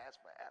going to last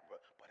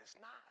forever, but it's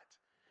not.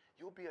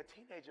 You'll be a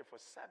teenager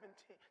for 7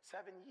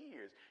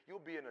 years.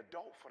 You'll be an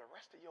adult for the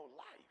rest of your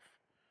life.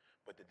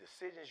 But the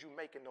decisions you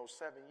make in those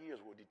 7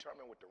 years will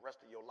determine what the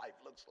rest of your life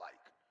looks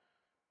like.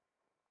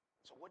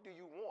 So what do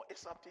you want?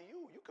 It's up to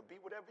you. You could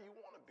be whatever you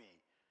want to be.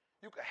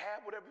 You could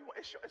have whatever you want.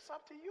 It's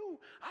up to you.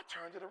 I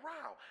turned it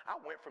around. I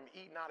went from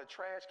eating out of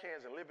trash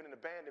cans and living in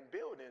abandoned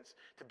buildings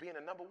to being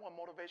the #1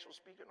 motivational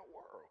speaker in the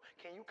world.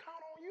 Can you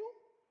count on you?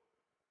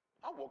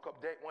 I woke up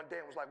one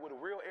day and was like, "Would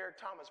a real Eric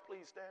Thomas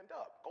please stand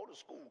up? Go to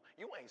school.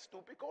 You ain't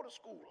stupid. Go to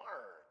school.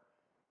 Learn."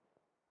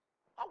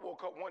 I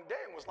woke up one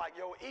day and was like,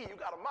 "Yo, E, you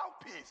got a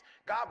mouthpiece.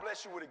 God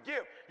bless you with a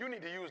gift. You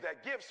need to use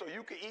that gift so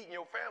you can eat and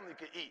your family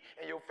can eat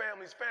and your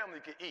family's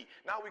family can eat."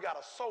 Now we got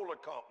a solar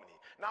company.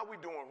 Now we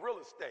doing real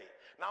estate.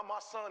 Now my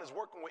son is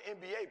working with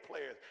NBA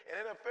players and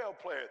NFL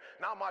players.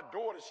 Now my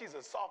daughter, she's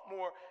a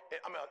sophomore,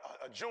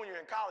 a junior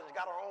in college and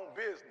got her own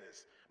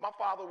business. My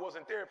father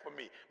wasn't there for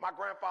me. My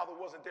grandfather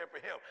wasn't there for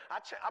him.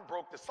 I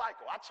broke the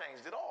cycle. I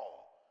changed it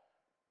all.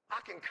 I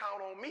can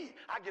count on me.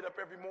 I get up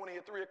every morning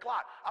at 3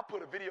 o'clock. I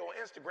put a video on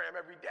Instagram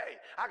every day.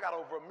 I got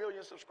over 1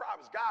 million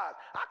subscribers. Guys,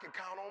 I can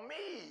count on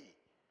me.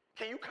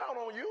 Can you count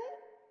on you?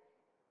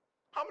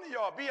 How many of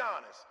y'all, be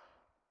honest,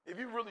 if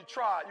you really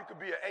tried, you could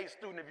be an A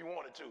student if you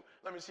wanted to.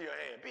 Let me see your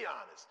hand. Be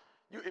honest.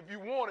 If you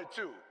wanted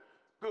to.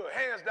 Good.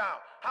 Hands down.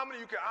 How many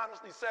of you can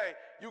honestly say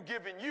you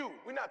giving you?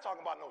 We're not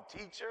talking about no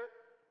teacher.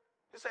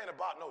 This ain't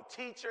about no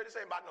teacher. This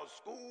ain't about no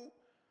school.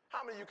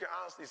 How many of you can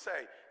honestly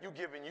say you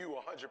giving you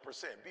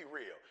 100%? Be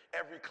real.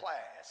 Every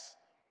class,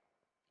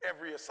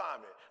 every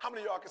assignment. How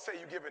many of y'all can say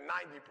you giving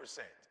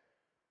 90%?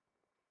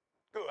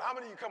 Good. How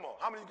many of you, come on,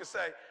 how many of you can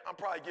say I'm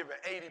probably giving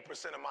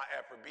 80% of my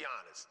effort? Be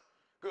honest.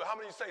 Good. How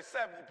many of you say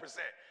 70%?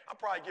 I'm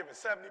probably giving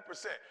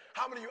 70%.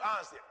 How many of you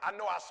honestly, I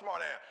know how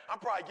smart I am. I'm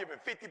probably giving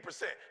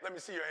 50%. Let me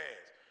see your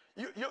hands.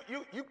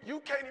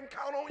 You can't even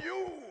count on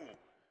you.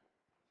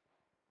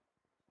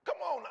 Come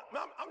on,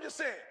 I'm just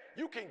saying,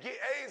 you can get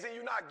A's and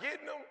you're not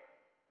getting them.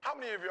 How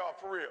many of y'all,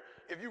 for real,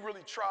 if you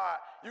really try,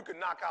 you can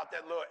knock out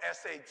that little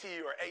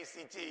SAT or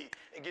ACT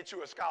and get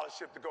you a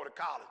scholarship to go to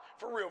college?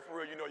 For real,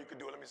 you know you can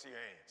do it. Let me see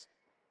your hands.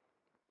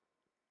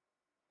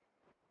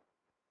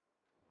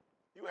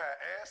 You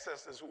had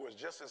ancestors who was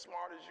just as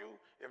smart as you,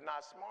 if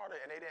not smarter,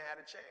 and they didn't have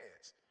a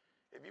chance.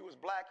 If you was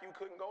black, you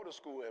couldn't go to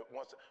school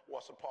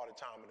once upon a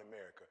time in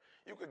America.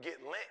 You could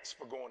get lynched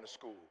for going to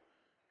school.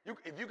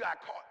 If you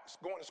got caught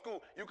going to school,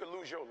 you could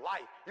lose your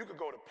life. You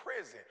could go to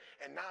prison.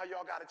 And now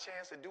y'all got a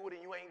chance to do it and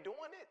you ain't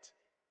doing it.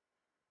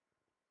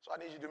 So I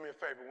need you to do me a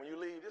favor. When you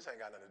leave, this ain't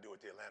got nothing to do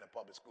with the Atlanta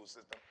public school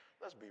system.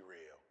 Let's be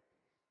real.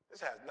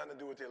 This has nothing to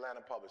do with the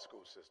Atlanta public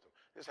school system.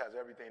 This has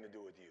everything to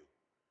do with you.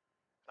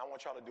 And I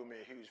want y'all to do me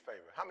a huge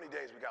favor. How many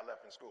days we got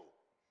left in school?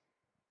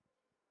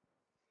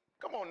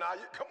 Come on now.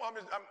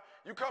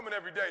 You coming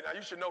every day now.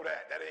 You should know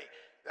that.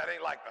 That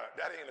ain't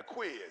a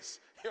quiz.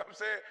 You know what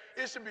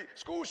I'm saying?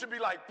 School should be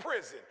like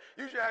prison.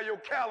 You should have your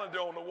calendar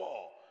on the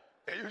wall.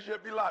 And you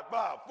should be like,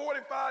 Bob,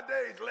 45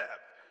 days left.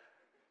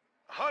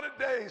 100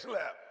 days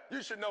left.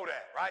 You should know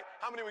that, right?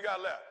 How many we got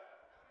left?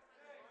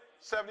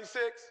 76?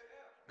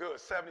 Good,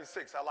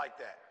 76. I like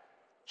that.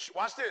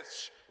 Watch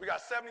this. We got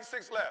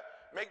 76 left.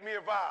 Make me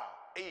a vow.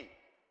 E.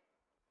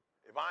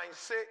 If I ain't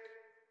sick,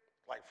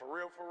 like for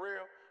real,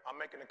 I'm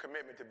making a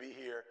commitment to be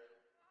here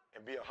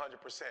and be 100%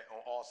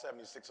 on all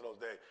 76 of those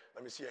days.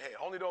 Let me see your hand.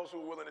 Only those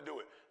who are willing to do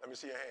it. Let me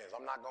see your hands.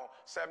 I'm not going,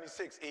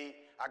 76, E.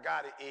 I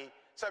got it, E.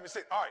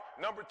 76. All right,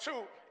 number 2,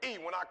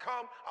 E. When I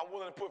come, I'm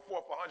willing to put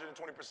forth 120%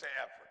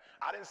 effort.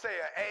 I didn't say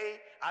an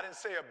A. I didn't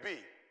say a B.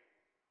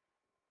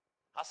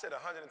 I said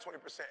 120%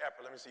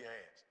 effort. Let me see your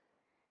hands.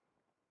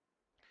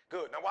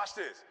 Good. Now watch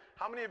this.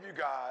 How many of you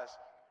guys,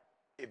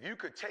 if you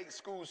could take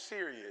school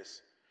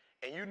serious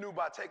and you knew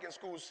by taking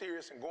school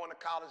serious and going to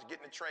college,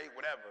 getting a trade,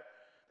 whatever,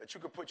 that you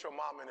could put your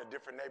mama in a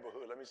different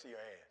neighborhood? Let me see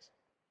your hands.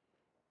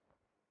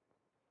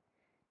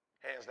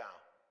 Hands down.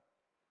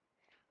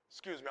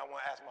 Excuse me, I want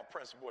to ask my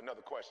principal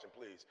another question,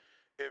 please.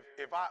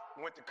 If I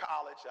went to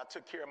college, I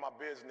took care of my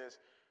business,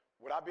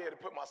 would I be able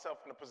to put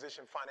myself in a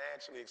position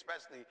financially,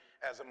 especially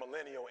as a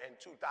millennial in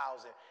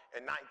 2019,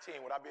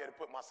 would I be able to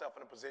put myself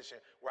in a position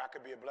where I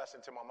could be a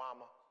blessing to my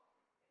mama?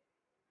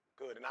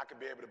 Good, and I could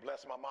be able to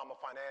bless my mama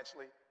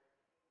financially?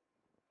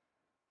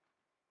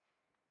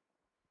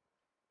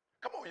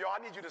 Come on, y'all.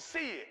 I need you to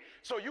see it.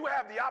 So you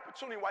have the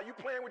opportunity while you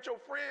playing with your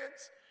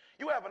friends,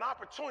 you have an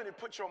opportunity to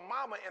put your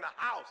mama in a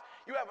house.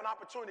 You have an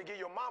opportunity to give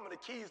your mama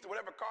the keys to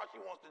whatever car she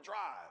wants to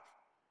drive.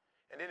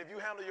 And then if you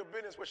handle your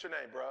business, what's your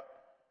name, bruh?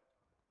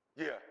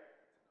 Yeah.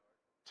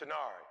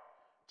 Tanari.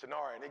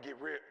 Tanari, and they get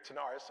rid.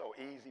 Tanari, it's so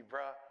easy,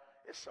 bruh.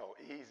 It's so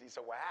easy.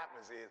 So what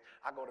happens is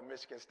I go to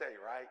Michigan State,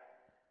 right?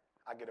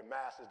 I get a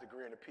master's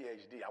degree and a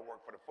PhD. I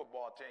work for the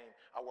football team.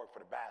 I work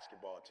for the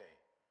basketball team.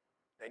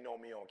 They know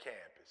me on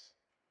campus.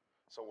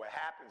 So what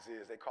happens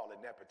is they call it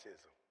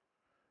nepotism.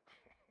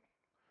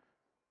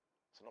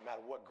 So no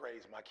matter what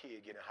grades my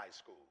kid get in high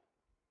school,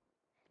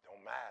 it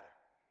don't matter.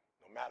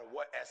 No matter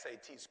what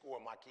SAT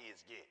score my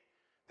kids get,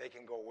 they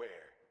can go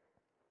where?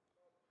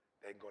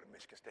 They can go to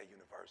Michigan State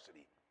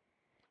University.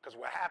 Because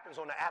what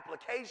happens on the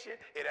application,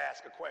 it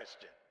asks a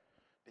question.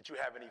 Did you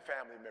have any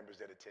family members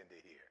that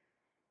attended here?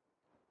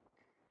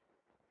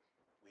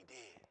 We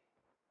did.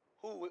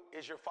 Who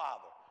is your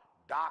father?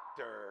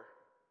 Dr.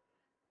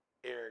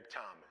 Eric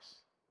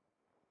Thomas.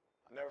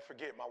 I'll never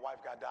forget, my wife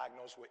got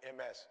diagnosed with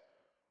MS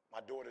my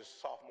daughter's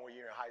sophomore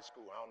year in high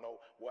school. I don't know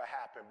what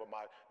happened, but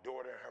my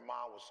daughter and her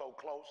mom were so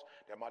close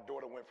that my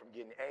daughter went from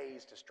getting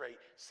A's to straight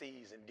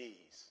C's and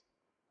D's.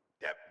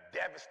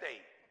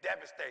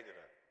 Devastated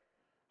her.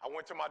 I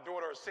went to my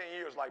daughter her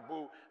senior year, was like,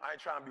 boo, I ain't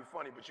trying to be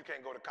funny, but you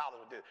can't go to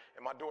college with this.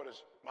 And my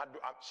daughter's,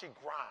 she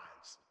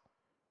grinds.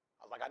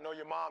 I was like, I know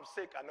your mom's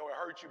sick, I know it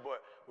hurt you,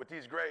 but with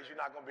these grades, you're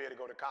not gonna be able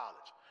to go to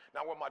college.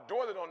 Now, what my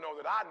daughter don't know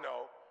that I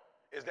know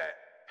is that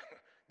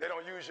they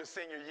don't use your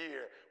senior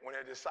year when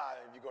they're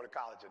deciding if you go to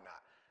college or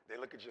not. They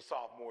look at your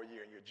sophomore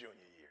year and your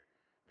junior year,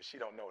 but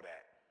she don't know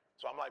that.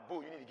 So I'm like,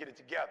 boo, you need to get it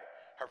together.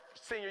 Her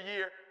senior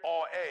year,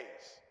 all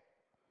A's.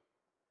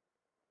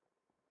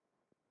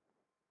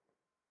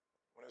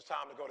 When it was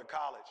time to go to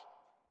college,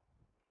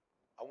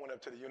 I went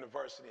up to the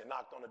university and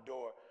knocked on the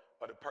door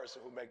of the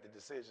person who make the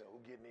decision, who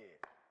getting in.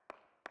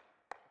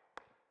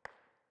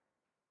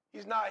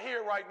 He's not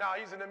here right now,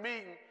 he's in a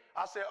meeting.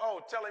 I said,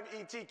 oh, tell him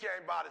E.T.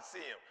 came by to see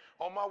him.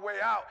 On my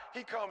way out,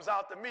 he comes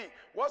out to me.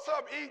 What's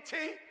up, E.T.?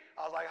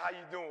 I was like, how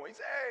you doing? He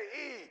said, hey,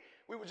 E,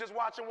 we were just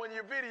watching one of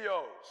your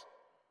videos.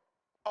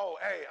 Oh,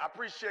 hey, I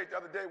appreciate the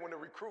other day when the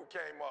recruit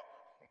came up.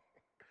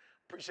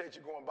 Appreciate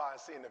you going by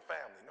and seeing the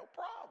family. No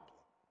problem.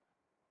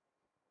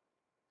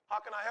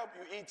 How can I help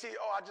you, E.T.?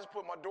 Oh, I just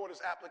put my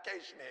daughter's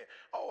application in.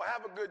 Oh,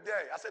 have a good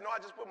day. I said, no,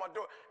 I just put my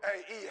daughter.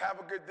 Hey, E,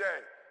 have a good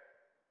day.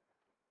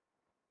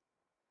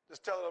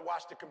 Just tell her to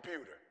watch the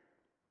computer.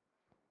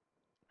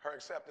 Her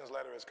acceptance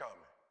letter is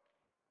coming.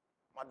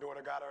 My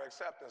daughter got her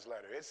acceptance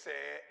letter. It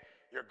said,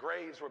 your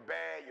grades were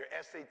bad, your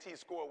SAT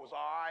score was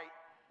all right,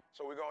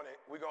 so we're gonna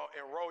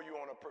enroll you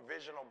on a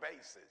provisional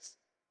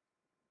basis.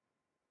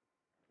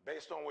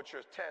 Based on what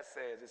your test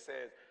says, it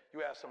says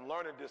you have some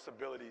learning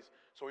disabilities,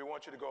 so we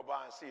want you to go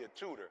by and see a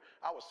tutor.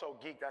 I was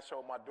so geeked, I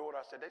showed my daughter,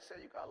 I said, they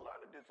said you got a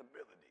learning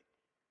disability.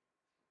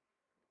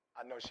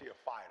 I know she a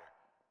fighter.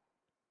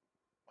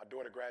 My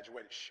daughter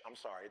graduated,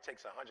 it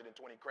takes 120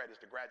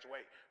 credits to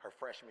graduate. Her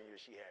freshman year,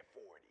 she had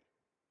 40.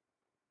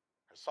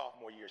 Her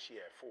sophomore year,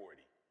 she had 40.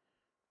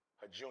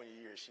 Her junior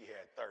year, she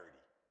had 30.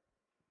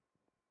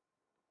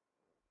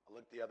 I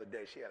looked the other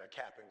day, she had a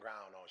cap and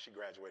gown on. She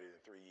graduated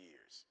in 3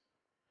 years.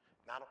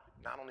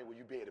 Not only will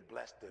you be able to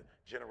bless the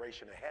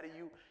generation ahead of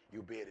you,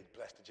 you'll be able to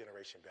bless the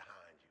generation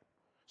behind you.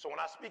 So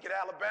when I speak at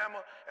Alabama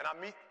and I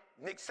meet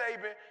Nick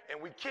Saban and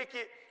we kick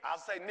it,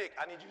 I'll say, Nick,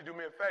 I need you to do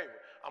me a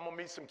favor. I'm gonna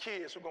meet some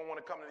kids who are gonna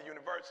wanna come to the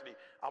university.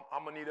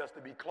 I'm gonna need us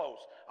to be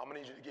close. I'm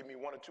gonna need you to give me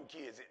 1 or 2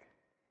 kids in.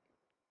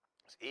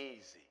 It's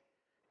easy.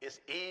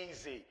 It's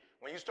easy.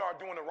 When you start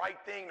doing the right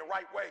thing the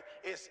right way,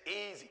 it's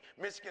easy.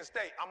 Michigan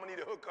State, I'm gonna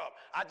need a hookup.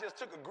 I just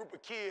took a group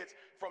of kids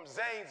from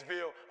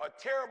Zanesville, a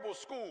terrible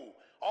school.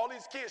 All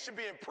these kids should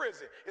be in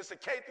prison. It's a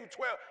K through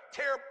 12,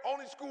 terrible,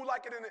 only school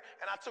like it in it.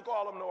 And I took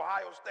all of them to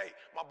Ohio State.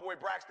 My boy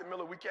Braxton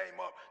Miller, we came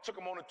up, took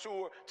him on a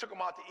tour, took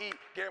him out to eat,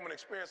 gave him an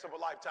experience of a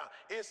lifetime.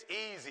 It's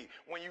easy.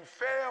 When you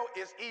fail,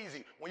 it's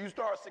easy. When you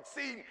start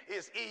succeeding,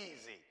 it's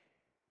easy.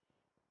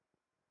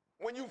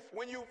 When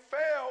you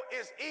fail,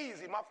 it's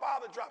easy. My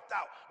father dropped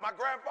out. My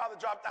grandfather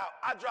dropped out.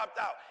 I dropped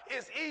out.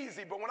 It's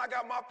easy. But when I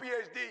got my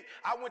PhD,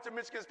 I went to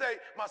Michigan State.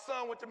 My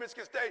son went to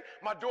Michigan State.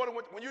 My daughter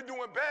went. When you're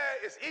doing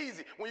bad, it's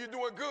easy. When you're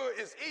doing good,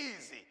 it's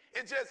easy.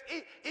 It's just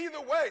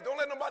either way. Don't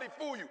let nobody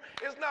fool you.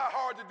 It's not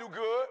hard to do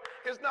good.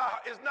 It's no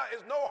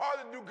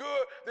harder to do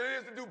good than it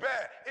is to do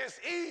bad. It's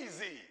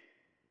easy.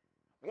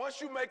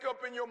 Once you make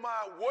up in your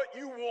mind what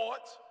you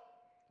want,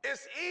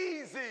 it's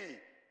easy.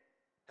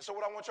 And so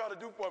what I want y'all to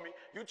do for me,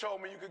 you told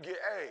me you could get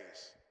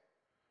A's.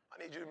 I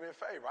need you to do me a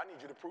favor. I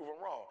need you to prove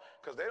them wrong.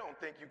 Because they don't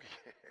think you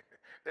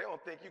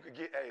could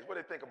get A's. What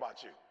do they think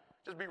about you?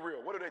 Just be real.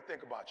 What do they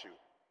think about you?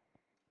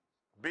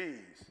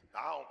 B's.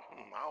 I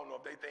don't know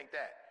if they think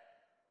that.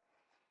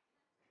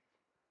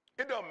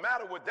 It doesn't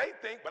matter what they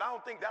think, but I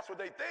don't think that's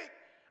what they think.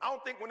 I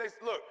don't think when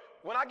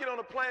I get on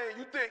a plane,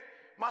 you think,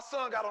 my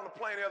son got on the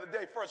plane the other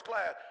day, first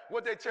class.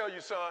 What'd they tell you,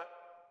 son?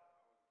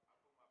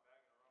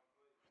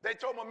 They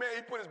told my man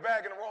he put his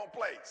bag in the wrong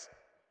place.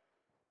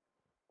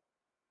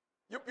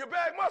 Your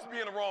bag must be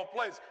in the wrong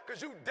place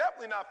because you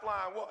definitely not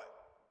flying what?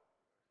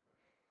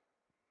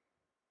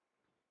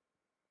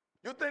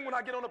 You think when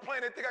I get on the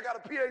plane, they think I got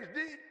a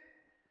PhD?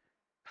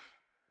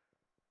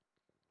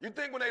 You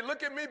think when they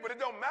look at me, but it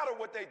don't matter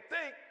what they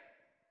think,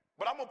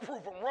 but I'm gonna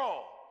prove them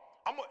wrong.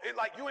 It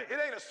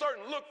ain't a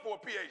certain look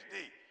for a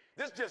PhD.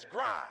 This just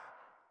grind.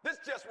 This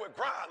just what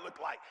grind look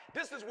like.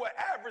 This is what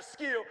average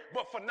skill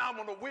but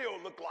phenomenal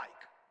will look like.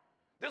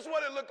 This is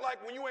what it looked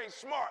like when you ain't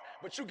smart,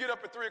 but you get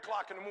up at 3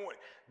 o'clock in the morning.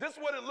 This is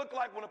what it looked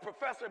like when a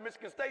professor at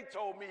Michigan State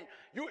told me,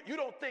 you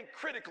don't think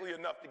critically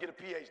enough to get a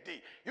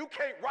PhD. You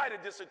can't write a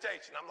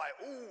dissertation. I'm like,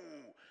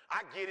 ooh,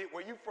 I get it.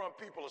 Where you from,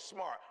 people are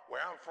smart.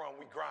 Where I'm from,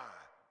 we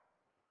grind.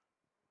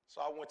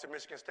 So I went to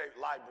Michigan State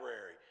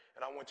Library,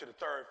 and I went to the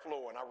 3rd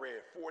floor, and I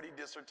read 40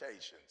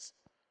 dissertations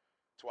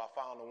till I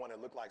found the one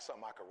that looked like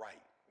something I could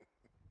write.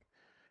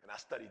 And I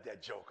studied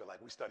that joker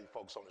like we study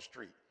folks on the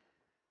street.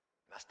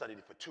 And I studied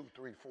it for 2,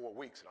 3, 4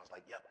 weeks, and I was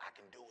like, yep, I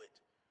can do it.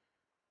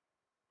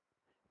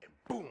 And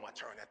boom, I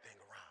turned that thing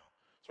around.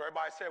 So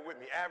everybody said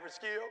with me, average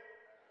skill,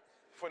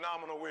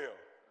 phenomenal will.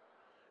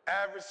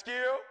 Average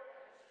skill,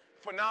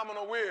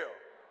 phenomenal will.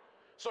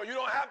 So you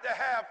don't have to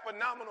have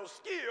phenomenal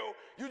skill,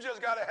 you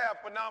just gotta have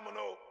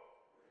phenomenal,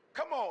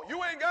 come on, you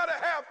ain't gotta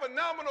have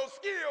phenomenal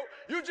skill,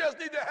 you just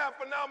need to have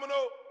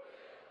phenomenal.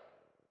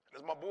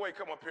 As my boy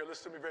come up here,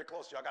 listen to me very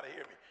closely, y'all gotta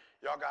hear me.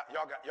 Y'all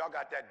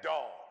got that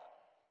dog.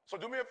 So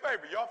do me a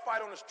favor, y'all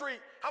fight on the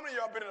street. How many of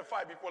y'all been in a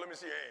fight before? Let me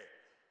see your hand.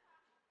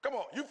 Come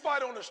on, you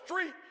fight on the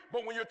street,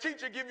 but when your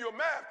teacher give you a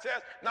math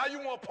test, now you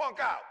want to punk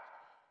out.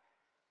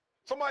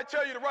 Somebody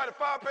tell you to write a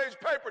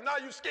 5-page paper, now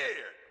you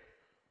scared.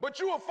 But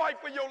you will fight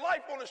for your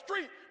life on the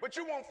street, but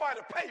you won't fight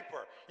a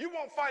paper. You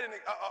won't fight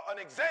an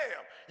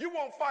exam. You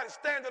won't fight a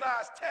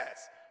standardized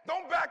test.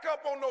 Don't back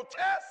up on no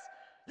test.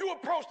 You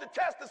approach the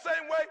test the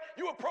same way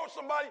you approach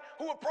somebody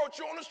who approach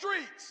you on the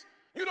streets.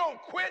 You don't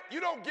quit, you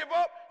don't give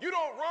up, you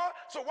don't run,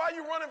 so why are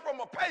you running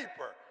from a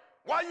paper?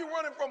 Why are you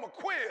running from a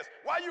quiz?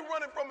 Why are you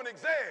running from an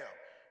exam?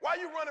 Why are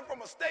you running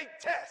from a state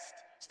test?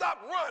 Stop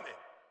running.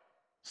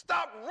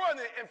 Stop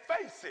running and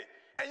face it.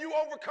 And you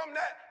overcome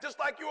that just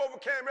like you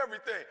overcame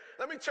everything.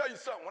 Let me tell you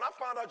something. When I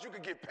found out you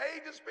could get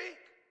paid to speak,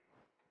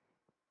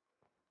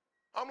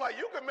 I'm like,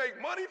 you can make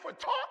money for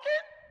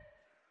talking?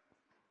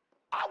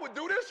 I would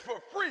do this for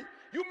free.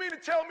 You mean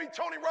to tell me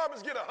Tony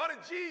Robbins get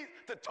 100 G's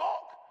to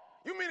talk?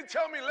 You mean to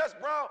tell me Les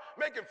Brown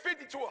making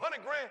 50 to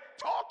 100 grand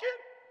talking?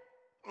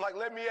 I'm like,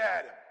 let me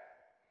at him.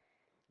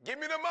 Give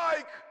me the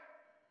mic.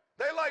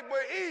 They like,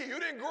 but E, you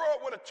didn't grow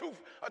up with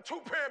a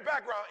two-parent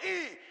background.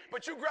 E,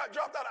 but you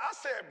dropped out. I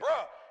said,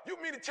 bruh, you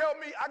mean to tell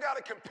me I got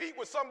to compete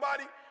with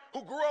somebody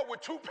who grew up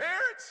with 2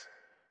 parents?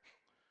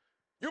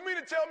 You mean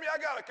to tell me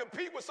I got to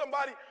compete with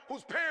somebody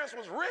whose parents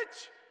was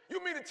rich? You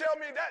mean to tell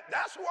me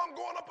that's who I'm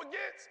going up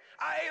against?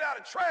 I ate out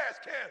of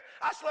trash cans.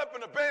 I slept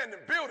in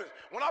abandoned buildings.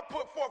 When I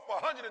put forth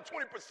 120%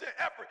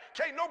 effort,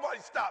 can't nobody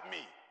stop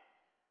me.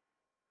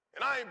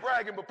 And I ain't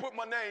bragging, but put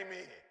my name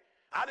in.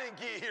 I didn't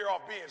get here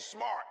off being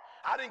smart.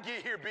 I didn't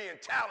get here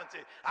being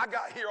talented. I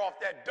got here off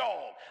that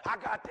dog. I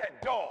got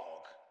that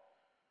dog.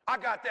 I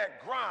got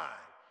that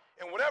grind.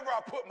 And whatever I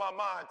put my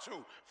mind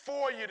to,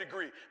 4-year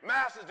degree,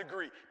 master's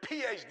degree,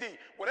 PhD,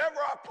 whatever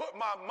I put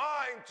my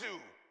mind to,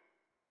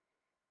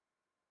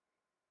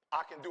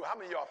 I can do it. How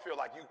many of y'all feel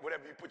like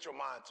whatever you put your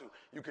mind to,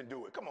 you can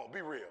do it? Come on,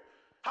 be real.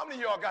 How many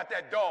of y'all got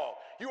that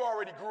dog? You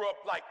already grew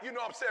up like, you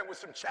know what I'm saying,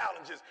 with some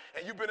challenges,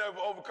 and you've been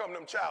able to overcome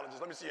them challenges.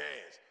 Let me see your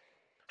hands.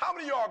 How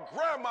many of y'all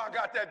grandma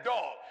got that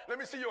dog?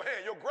 Let me see your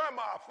hand. Your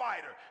grandma a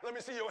fighter. Let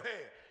me see your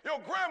hand.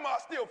 Your grandma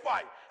still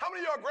fight. How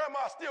many of y'all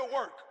grandma still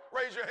work?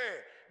 Raise your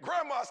hand.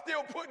 Grandma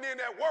still putting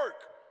in that work.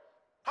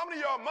 How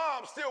many of y'all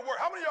moms still work?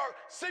 How many of y'all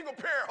single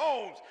parent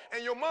homes and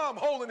your mom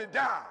holding it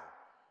down?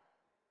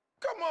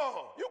 Come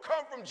on, you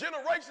come from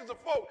generations of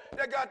folk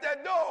that got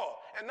that dog,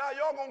 and now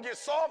y'all gonna get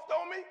soft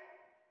on me?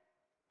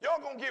 Y'all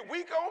gonna get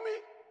weak on me?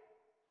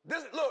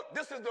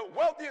 This is the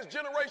wealthiest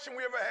generation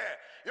we ever had.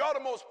 Y'all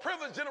the most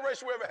privileged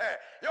generation we ever had.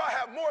 Y'all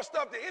have more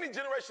stuff than any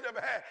generation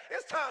ever had.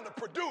 It's time to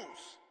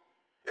produce.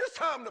 It's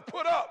time to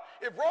put up.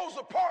 If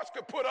Rosa Parks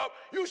could put up,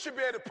 you should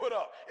be able to put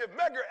up. If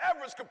Medgar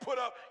Evers could put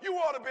up, you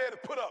ought to be able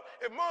to put up.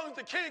 If Martin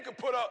Luther King could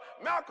put up,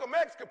 Malcolm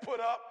X could put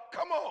up.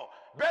 Come on.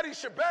 Betty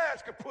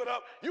Shabazz could put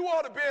up. You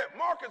ought to be able.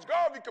 Marcus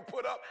Garvey could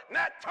put up.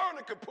 Nat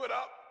Turner could put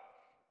up.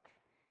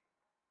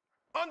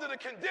 Under the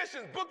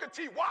conditions, Booker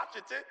T.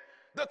 Washington,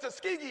 the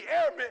Tuskegee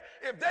Airmen,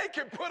 if they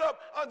can put up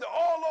under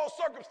all those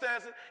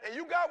circumstances, and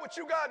you got what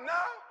you got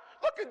now,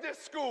 look at this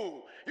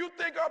school. You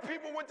think our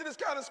people went to this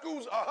kind of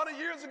schools 100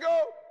 years ago?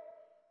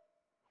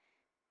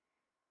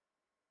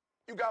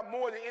 You got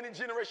more than any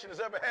generation has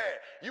ever had.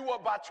 You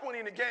up by 20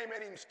 in the game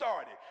ain't even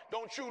started.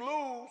 Don't you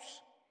lose.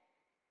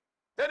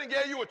 They done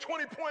gave you a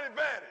 20-point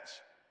advantage.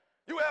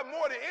 You have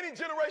more than any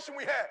generation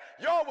we had.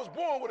 Y'all was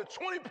born with a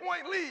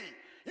 20-point lead.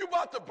 You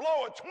about to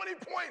blow a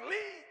 20-point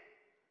lead.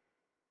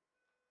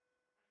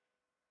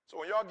 So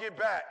when y'all get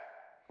back,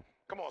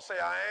 come on, say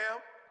I am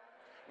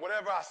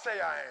whatever I say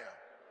I am.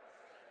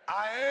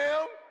 I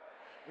am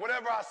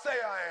whatever I say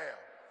I am.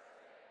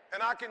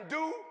 And I can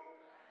do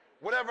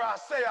whatever I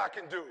say I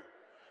can do.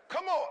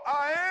 Come on,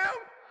 I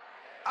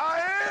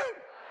am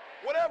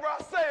whatever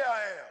I say I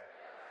am.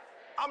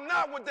 I'm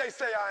not what they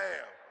say I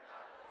am.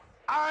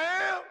 I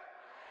am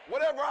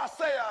whatever I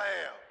say I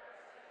am.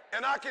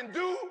 And I can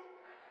do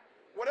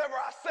whatever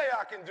I say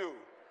I can do.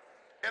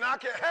 And I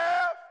can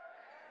have.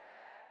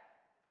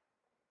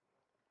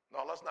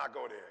 No, let's not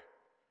go there.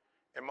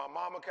 And my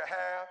mama can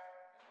have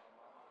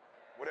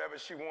whatever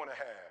she want to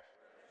have.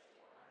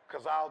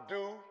 Because I'll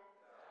do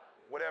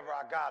whatever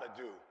I got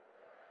to do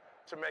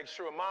to make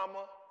sure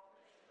mama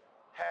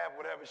have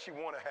whatever she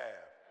want to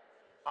have.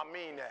 I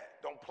mean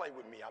that. Don't play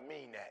with me. I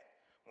mean that.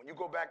 When you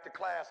go back to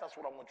class, that's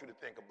what I want you to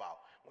think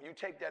about. When you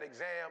take that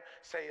exam,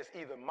 say it's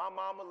either my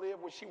mama live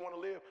where she want to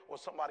live or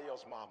somebody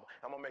else's mama.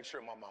 I'm going to make sure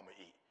my mama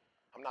eat.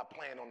 I'm not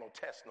playing on no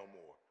test no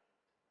more.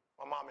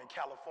 My mama in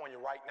California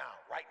right now,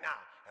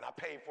 and I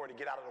paid for her to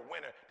get out of the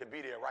winter to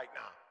be there right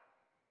now.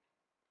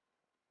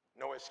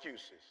 No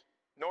excuses.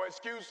 No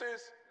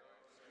excuses.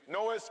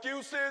 No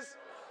excuses.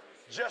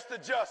 Just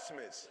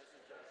adjustments.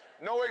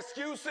 No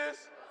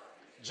excuses.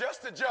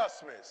 Just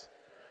adjustments.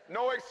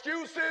 No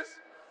excuses.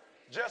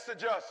 Just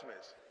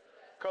adjustments.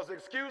 Because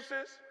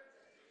excuses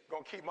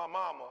gonna keep my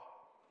mama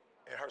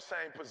in her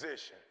same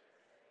position.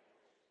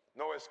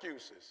 No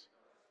excuses.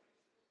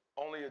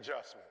 Only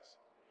adjustments.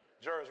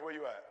 Jurors, where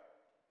you at?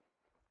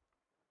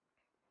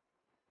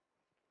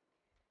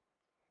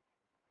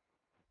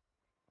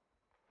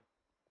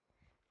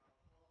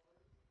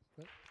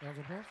 Round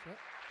of applause. Yep.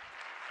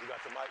 You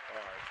got the mic? All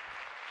right.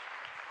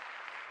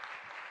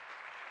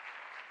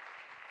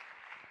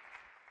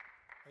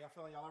 How y'all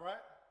feeling? Y'all all right?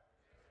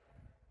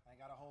 I ain't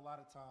got a whole lot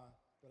of time,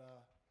 but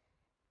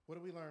what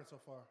did we learn so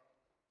far?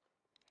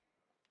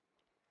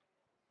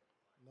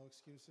 No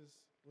excuses.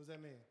 What does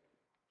that mean?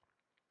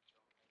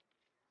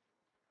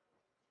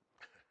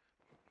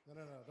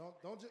 No.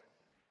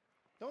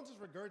 Don't just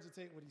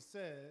regurgitate what he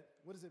said.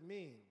 What does it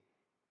mean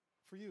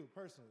for you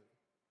personally?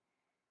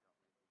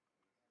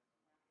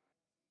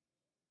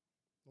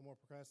 No more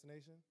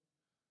procrastination?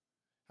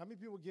 How many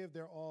people give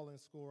their all in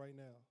school right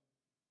now?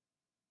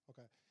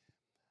 Okay.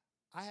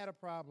 I had a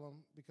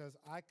problem because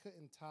I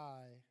couldn't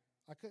tie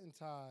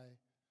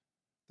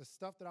the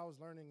stuff that I was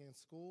learning in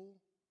school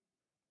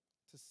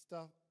to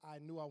stuff I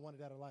knew I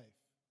wanted out of life.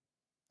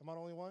 Am I the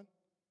only one?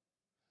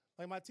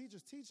 Like my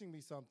teacher's teaching me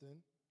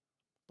something,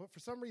 but for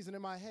some reason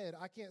in my head,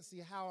 I can't see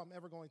how I'm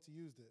ever going to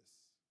use this.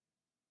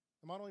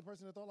 Am I the only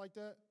person that thought like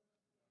that?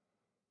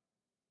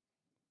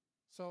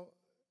 So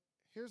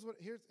here's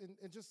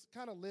just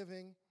kind of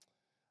living,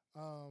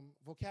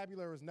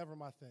 vocabulary was never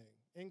my thing.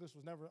 English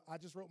was never, I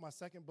just wrote my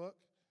second book,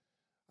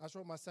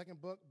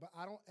 but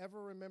I don't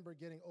ever remember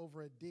getting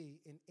over a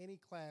D in any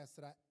class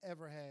that I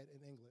ever had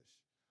in English.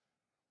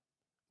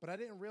 But I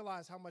didn't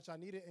realize how much I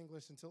needed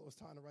English until it was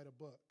time to write a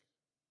book.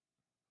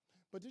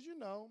 But did you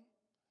know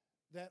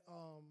that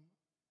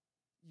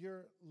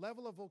your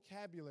level of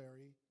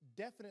vocabulary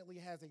definitely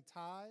has a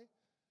tie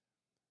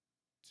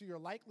to your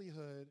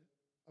likelihood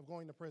of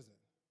going to prison?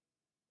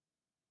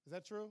 Is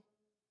that true?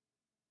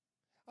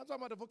 I'm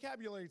talking about the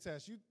vocabulary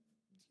test.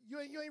 You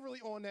ain't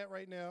really on that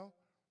right now.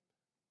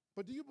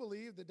 But do you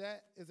believe that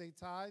that is a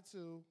tie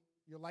to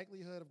your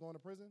likelihood of going to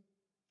prison?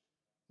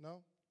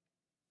 No?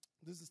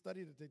 This is a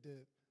study that they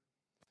did.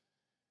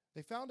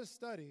 They found a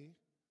study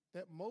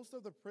that most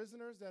of the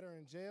prisoners that are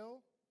in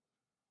jail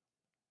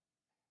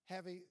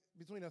have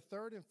between a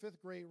 3rd and 5th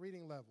grade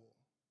reading level,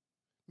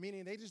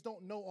 meaning they just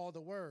don't know all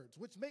the words,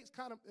 which makes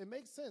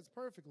sense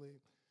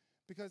perfectly,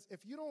 because if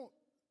you don't,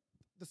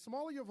 the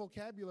smaller your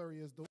vocabulary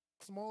is, the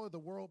smaller the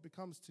world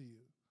becomes to you.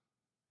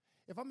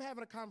 If I'm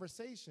having a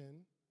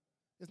conversation,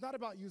 it's not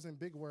about using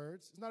big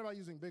words. It's not about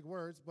using big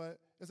words, but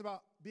it's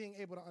about being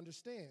able to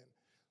understand.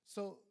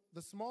 So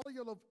the smaller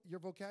your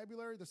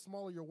vocabulary, the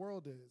smaller your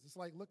world is. It's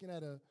like looking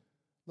at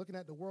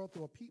the world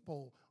through a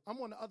peephole. I'm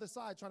on the other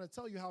side trying to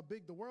tell you how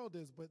big the world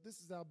is, but this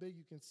is how big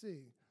you can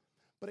see.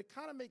 But it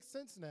kind of makes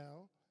sense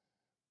now,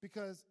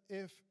 because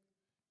if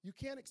you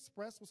can't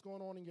express what's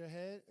going on in your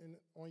head and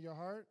on your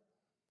heart,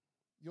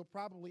 you'll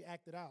probably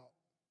act it out.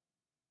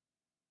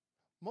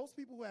 Most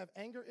people who have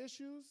anger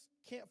issues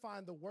can't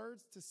find the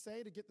words to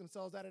say to get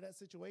themselves out of that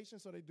situation,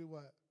 so they do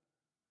what?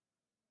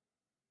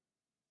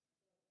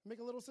 Make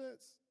a little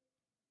sense?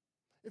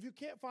 If you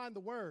can't find the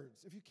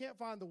words,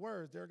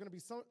 there are going to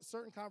be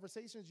certain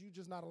conversations you're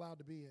just not allowed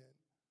to be in.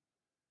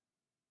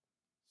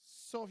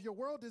 So if your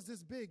world is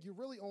this big, you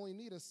really only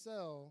need a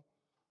cell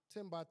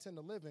 10 by 10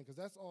 to live in, because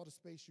that's all the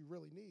space you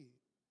really need.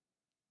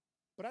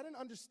 But I didn't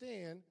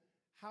understand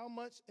how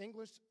much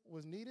English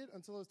was needed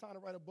until it was time to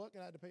write a book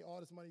and I had to pay all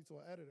this money to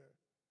an editor.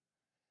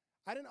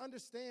 I didn't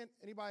understand.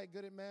 Anybody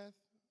good at math?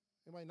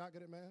 Anybody not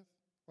good at math?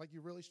 Like you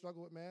really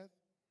struggle with math?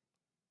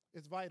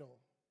 It's vital.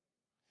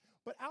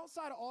 But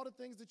outside of all the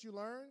things that you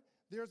learn,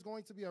 there's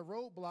going to be a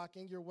roadblock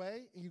in your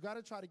way, and you got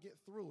to try to get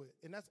through it.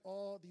 And that's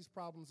all these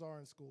problems are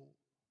in school.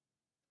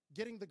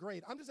 Getting the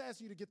grade. I'm just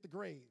asking you to get the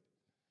grade.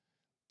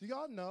 Do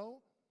y'all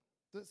know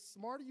the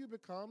smarter you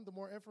become, the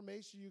more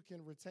information you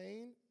can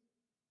retain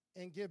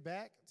and give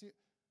back to?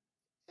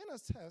 In a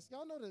test,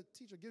 y'all know the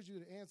teacher gives you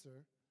the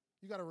answer.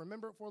 You got to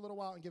remember it for a little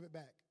while and give it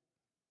back.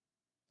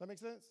 Does that make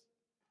sense?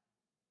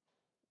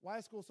 Why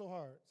is school so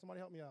hard? Somebody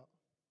help me out.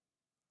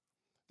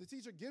 The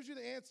teacher gives you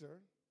the answer.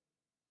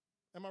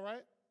 Am I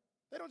right?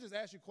 They don't just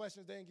ask you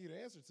questions they didn't give you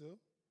the answer to.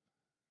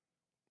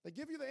 They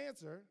give you the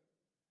answer,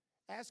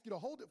 ask you to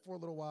hold it for a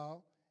little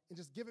while, and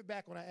just give it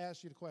back when I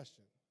ask you the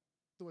question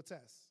through a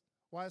test.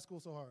 Why is school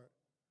so hard?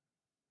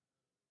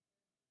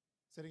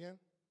 Say it again.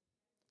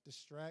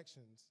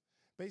 Distractions.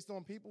 Based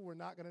on people we're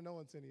not going to know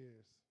in 10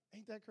 years.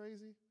 Ain't that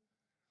crazy?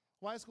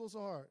 Why is school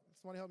so hard?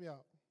 Somebody help me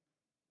out.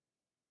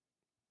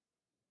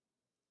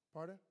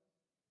 Pardon?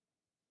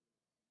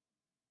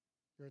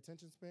 Your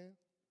attention span?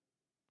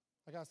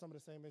 I got some of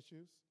the same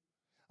issues.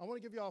 I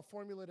want to give y'all a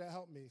formula that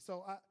helped me.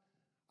 So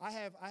I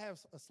have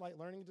a slight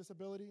learning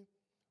disability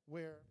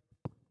where,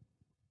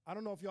 I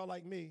don't know if y'all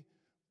like me,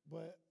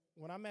 but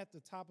when I'm at the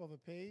top of a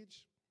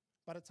page,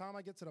 by the time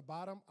I get to the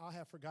bottom, I'll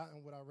have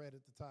forgotten what I read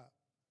at the top.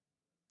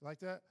 Like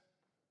that?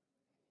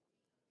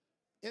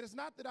 It is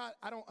not that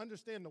I don't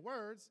understand the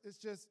words. It's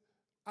just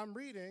I'm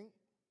reading,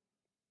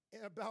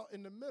 and about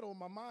in the middle,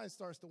 my mind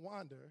starts to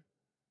wander.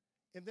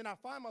 And then I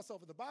find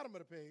myself at the bottom of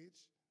the page,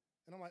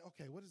 and I'm like,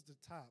 okay, what is the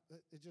top?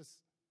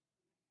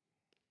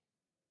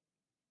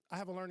 I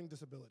have a learning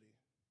disability.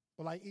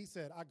 But like E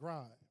said, I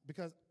grind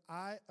because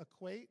I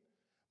equate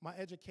my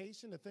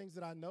education, the things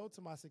that I know,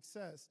 to my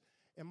success.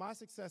 And my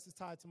success is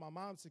tied to my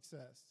mom's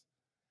success.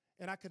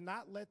 And I could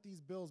not let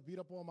these bills beat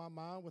up on my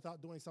mom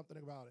without doing something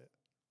about it.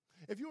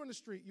 If you were in the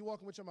street, you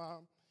walking with your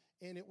mom,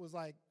 and it was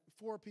like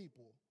 4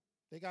 people.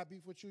 They got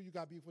beef with you, you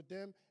got beef with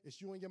them,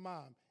 it's you and your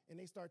mom. And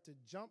they start to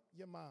jump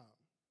your mom.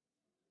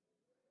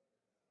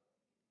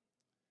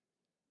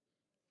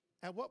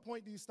 At what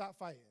point do you stop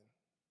fighting?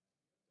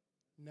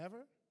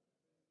 Never?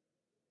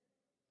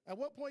 At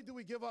what point do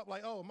we give up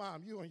like, oh,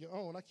 mom, you on your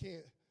own, I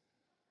can't.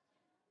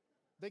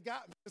 They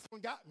got me, this one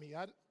got me.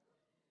 At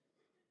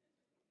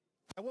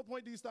what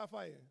point do you stop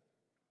fighting?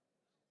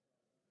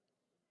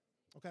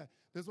 Okay,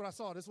 this is what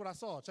I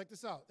saw. Check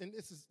this out. And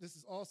this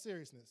is all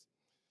seriousness.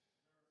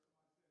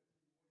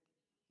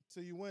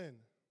 Till you win.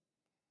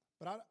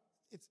 But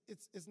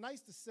it's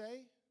nice to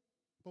say,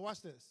 but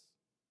watch this.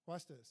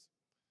 Watch this.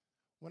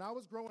 When I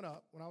was growing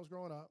up,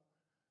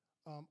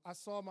 I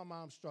saw my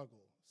mom struggle.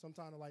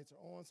 Sometimes the lights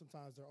are on,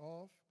 sometimes they're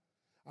off.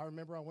 I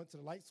remember I went to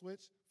the light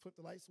switch, flipped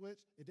the light switch,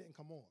 it didn't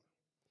come on.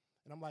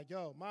 And I'm like,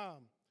 yo,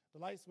 mom, the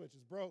light switch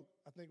is broke.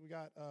 I think we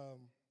got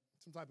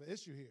some type of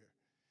issue here.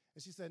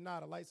 And she said, nah,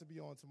 the lights will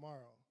be on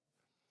tomorrow.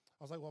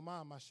 I was like, well,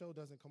 mom, my show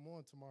doesn't come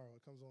on tomorrow.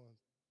 It comes on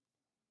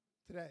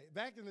today.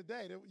 Back in the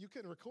day, you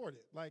couldn't record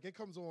it. Like, it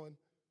comes on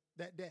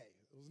that day.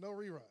 There was no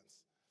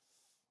reruns.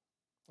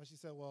 And she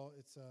said, well,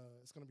 it's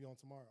going to be on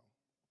tomorrow.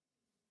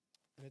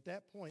 And at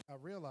that point, I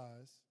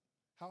realized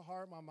how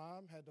hard my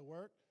mom had to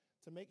work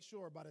to make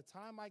sure by the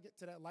time I get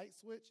to that light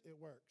switch, it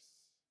works.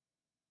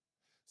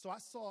 So I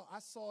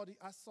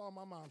saw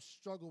my mom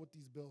struggle with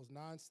these bills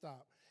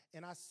nonstop,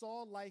 and I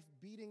saw life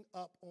beating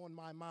up on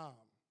my mom.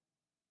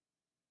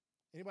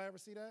 Anybody ever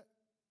see that?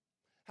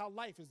 How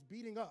life is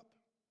beating up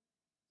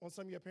on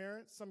some of your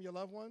parents, some of your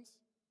loved ones.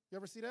 You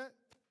ever see that?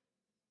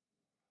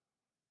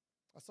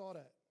 I saw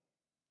that.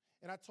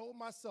 And I told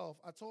myself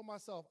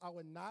I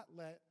would not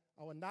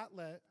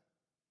let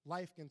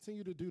life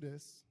continue to do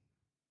this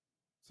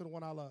to the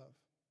one I love.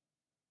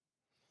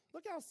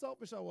 Look how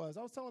selfish I was.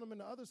 I was telling them in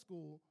the other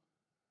school,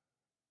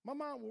 my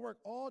mom would work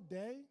all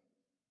day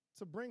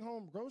to bring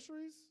home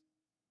groceries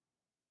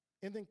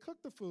and then cook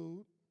the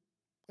food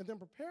and then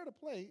prepare the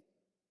plate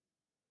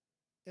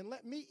and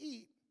let me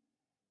eat.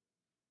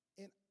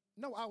 And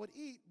no, I would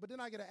eat, but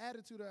then I get an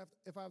attitude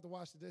if I have to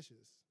wash the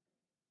dishes.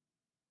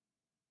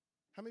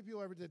 How many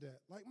people ever did that?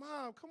 Like,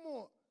 mom, come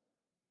on.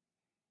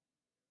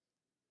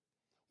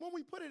 When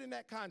we put it in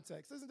that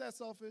context, isn't that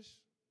selfish?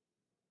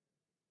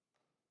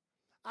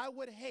 I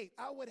would hate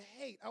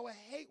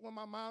when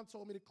my mom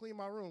told me to clean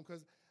my room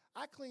because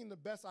I clean the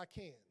best I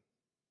can.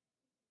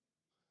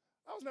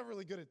 I was never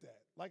really good at that.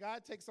 Like,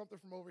 I'd take something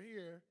from over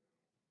here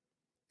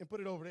and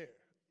put it over there.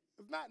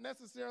 It's not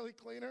necessarily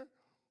cleaner,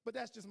 but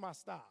that's just my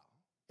style.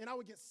 And I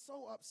would get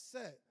so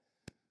upset.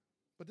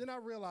 But then I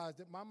realized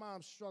that my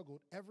mom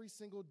struggled every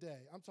single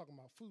day. I'm talking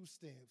about food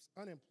stamps,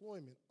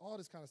 unemployment, all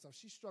this kind of stuff.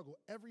 She struggled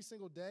every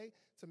single day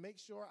to make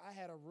sure I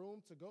had a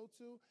room to go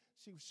to.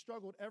 She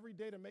struggled every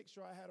day to make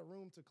sure I had a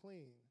room to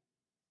clean.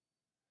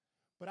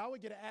 But I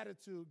would get an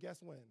attitude,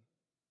 guess when?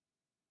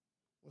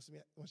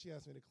 When she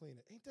asked me to clean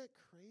it. Ain't that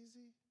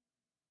crazy?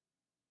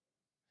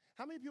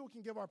 How many people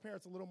can give our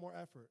parents a little more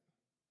effort?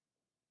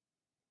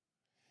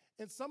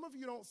 And some of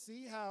you don't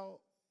see how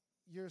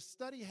your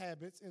study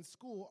habits in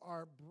school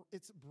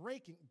it's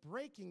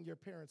breaking your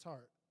parents'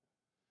 heart.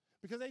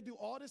 Because they do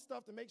all this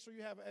stuff to make sure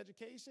you have an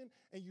education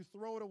and you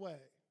throw it away.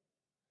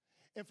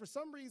 And for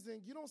some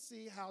reason, you don't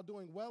see how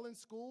doing well in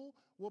school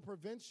will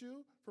prevent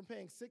you from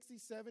paying $60,000,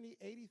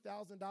 $70,000,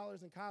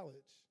 $80,000 in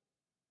college.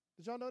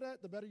 Did y'all know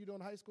that? The better you do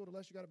in high school, the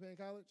less you got to pay in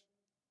college.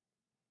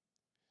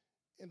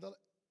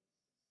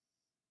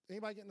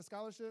 Anybody getting a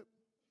scholarship?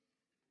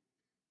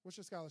 What's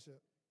your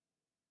scholarship?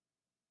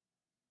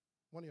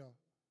 One of y'all.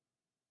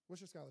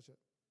 What's your scholarship?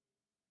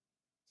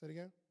 Say it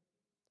again.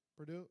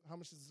 Purdue? How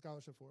much is the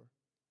scholarship for?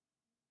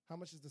 How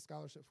much is the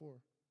scholarship for?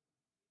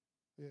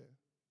 Yeah.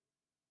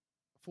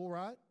 Full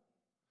ride?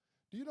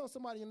 Do you know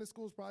somebody in this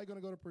school is probably going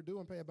to go to Purdue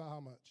and pay about how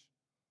much?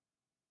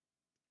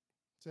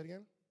 Say it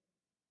again.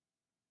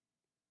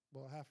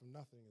 Well, half of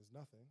nothing is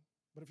nothing.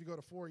 But if you go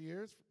to 4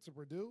 years to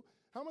Purdue,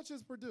 how much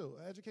is Purdue?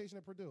 Education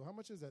at Purdue, how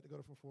much is that to go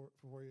to for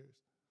 4 years?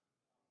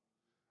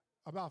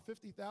 About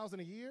 $50,000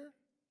 a year?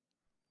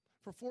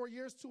 For 4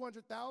 years,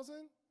 $200,000?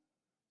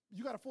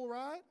 You got a full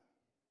ride?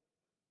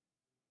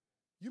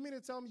 You mean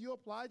to tell me you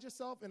applied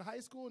yourself in high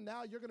school,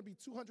 now you're going to be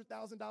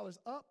 $200,000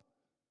 up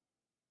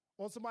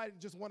on somebody that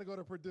just want to go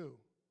to Purdue?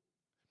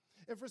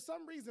 And for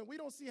some reason, we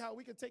don't see how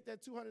we can take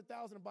that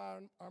 $200,000 and buy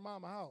our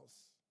mom a house.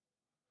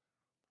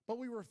 But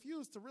we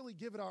refuse to really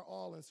give it our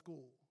all in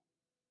school.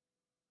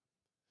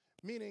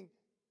 Meaning,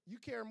 you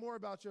care more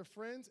about your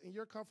friends and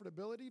your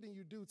comfortability than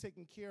you do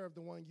taking care of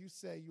the one you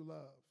say you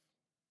love.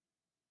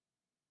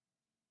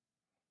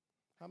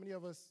 How many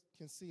of us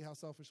can see how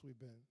selfish we've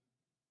been?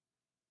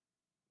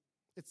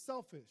 It's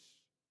selfish.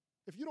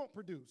 If you don't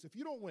produce, if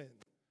you don't win.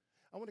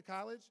 I went to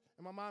college,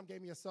 and my mom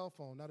gave me a cell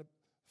phone. Now, the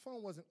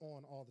phone wasn't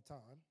on all the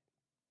time,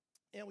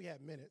 and we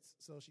had minutes,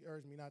 so she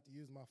urged me not to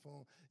use my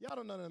phone. Y'all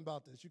don't know nothing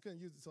about this. You couldn't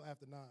use it until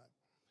after 9.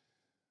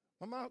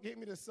 My mom gave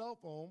me this cell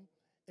phone,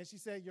 and she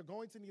said, you're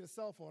going to need a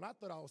cell phone. I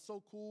thought I was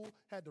so cool,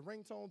 had the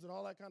ringtones and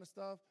all that kind of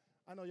stuff.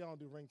 I know y'all don't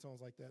do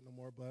ringtones like that no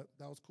more, but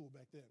that was cool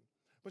back then.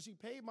 But she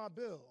paid my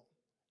bill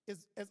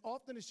as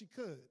often as she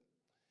could.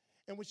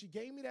 And when she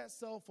gave me that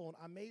cell phone,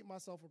 I made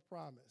myself a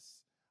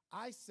promise.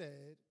 I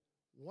said,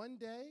 one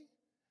day,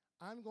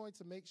 I'm going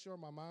to make sure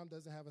my mom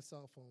doesn't have a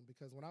cell phone,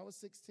 because when I was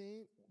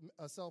 16,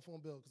 a cell phone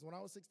bill, because when I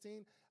was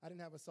 16, I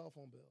didn't have a cell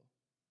phone bill.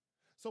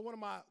 So one of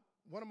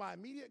my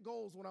immediate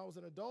goals when I was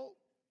an adult,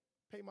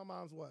 pay my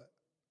mom's what?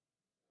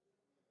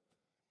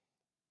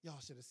 Y'all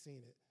should have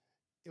seen it.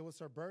 It was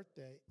her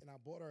birthday, and I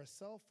bought her a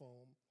cell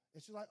phone,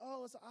 and she's like,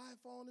 oh, it's an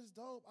iPhone, it's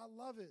dope, I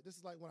love it. This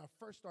is like when I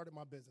first started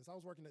my business. I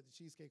was working at the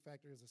Cheesecake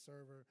Factory as a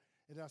server,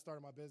 and then I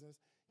started my business.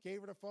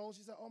 Gave her the phone,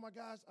 she said, oh my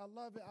gosh, I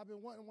love it, I've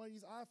been wanting one of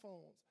these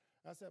iPhones.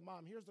 I said,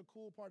 Mom, here's the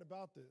cool part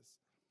about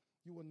this.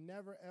 You will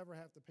never, ever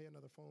have to pay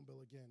another phone bill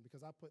again,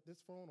 because I put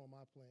this phone on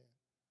my plan.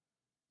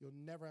 You'll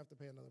never have to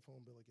pay another phone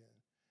bill again.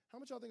 How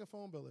much y'all think a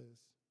phone bill is?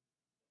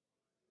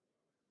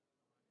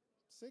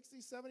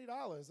 $60, $70,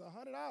 $100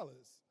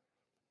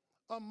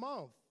 a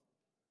month.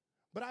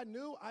 But I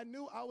knew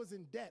I was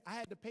in debt. I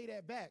had to pay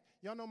that back.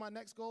 Y'all know my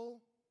next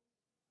goal?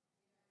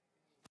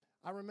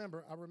 I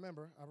remember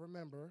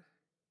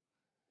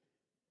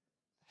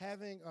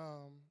having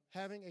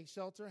a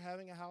shelter,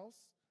 having a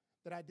house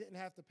that I didn't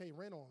have to pay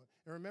rent on.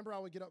 And remember, I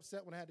would get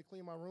upset when I had to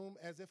clean my room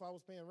as if I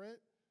was paying rent.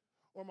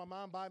 Or my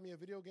mom buy me a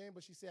video game,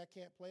 but she said I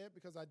can't play it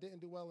because I didn't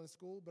do well in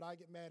school, but I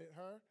get mad at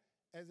her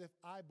as if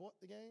I bought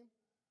the game.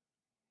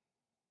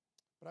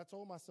 But I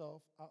told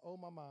myself I owe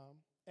my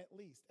mom at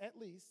least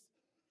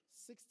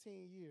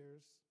 16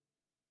 years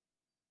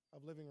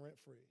of living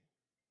rent-free.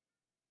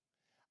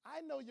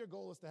 I know your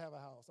goal is to have a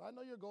house. I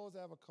know your goal is to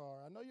have a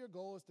car. I know your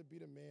goal is to be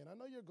the man. I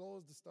know your goal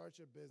is to start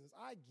your business.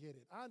 I get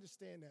it. I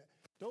understand that.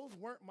 Those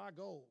weren't my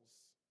goals.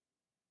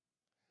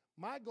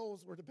 My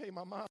goals were to pay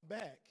my mom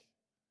back.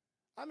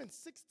 I'm in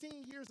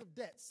 16 years of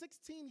debt.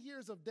 16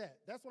 years of debt.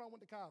 That's when I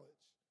went to college.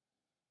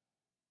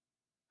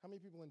 How many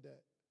people in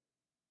debt?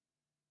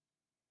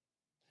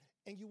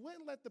 And you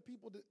wouldn't let the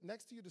people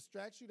next to you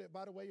distract you that,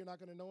 by the way, you're not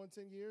going to know in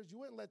 10 years. You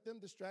wouldn't let them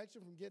distract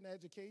you from getting an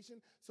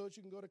education so that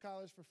you can go to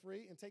college for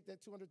free and take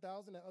that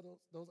 $200,000 that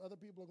those other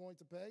people are going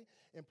to pay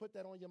and put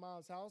that on your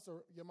mom's house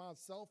or your mom's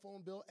cell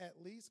phone bill, at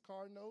least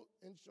car note,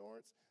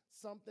 insurance,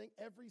 something.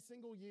 Every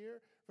single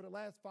year for the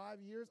last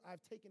 5 years, I've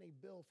taken a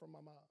bill from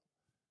my mom.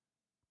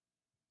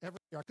 Every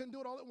year. I couldn't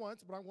do it all at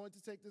once, but I'm going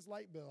to take this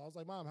light bill. I was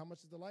like, Mom, how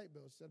much is the light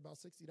bill? She said, about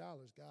 $60.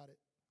 Got it.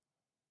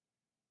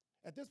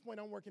 At this point,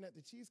 I'm working at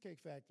the Cheesecake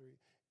Factory.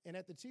 And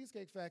at the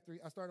Cheesecake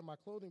Factory, I started my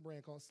clothing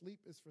brand called Sleep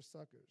is for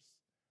Suckers.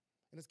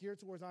 And it's geared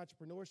towards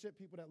entrepreneurship,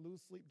 people that lose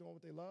sleep doing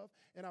what they love.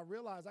 And I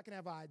realized I can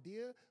have an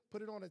idea,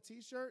 put it on a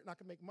T-shirt, and I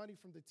can make money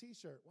from the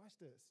T-shirt. Watch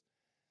this.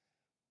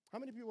 How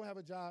many people have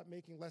a job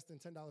making less than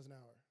 $10 an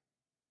hour?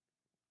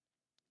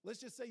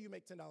 Let's just say you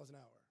make $10 an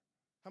hour.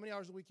 How many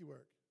hours a week you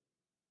work?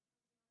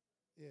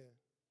 Yeah,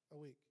 a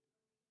week.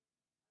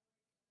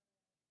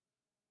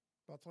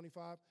 About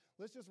 25?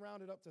 Let's just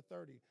round it up to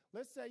 30.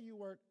 Let's say you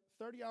work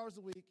 30 hours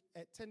a week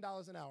at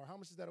 $10 an hour. How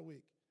much is that a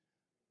week?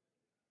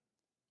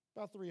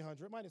 About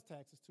 300, minus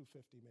taxes,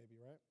 250 maybe,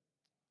 right?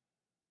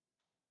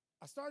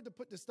 I started to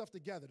put this stuff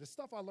together, the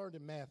stuff I learned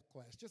in math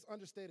class, just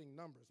understanding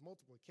numbers,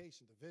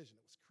 multiplication, division.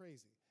 It was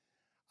crazy.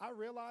 I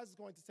realized it's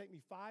going to take me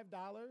 $5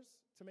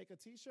 to make a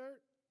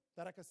T-shirt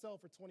that I could sell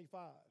for $25.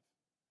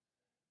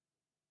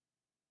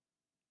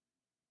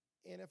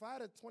 And if I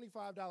had a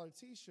 $25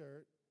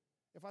 T-shirt,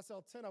 if I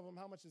sell 10 of them,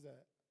 how much is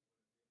that?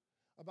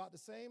 About the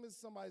same as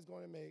somebody's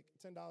going to make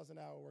 $10 an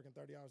hour working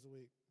 30 hours a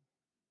week.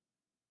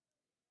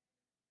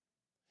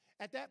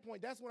 At that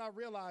point, that's when I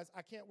realized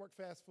I can't work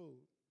fast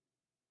food.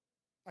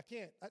 I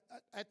can't.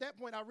 At that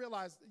point, I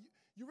realized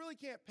you really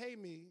can't pay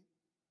me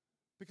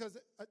because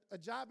a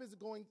job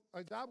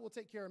will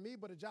take care of me,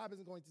 but a job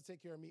isn't going to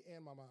take care of me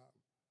and my mom.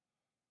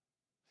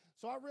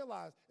 So I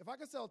realized if I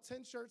could sell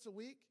 10 shirts a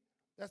week,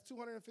 that's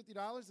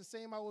 $250, the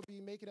same I would be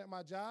making at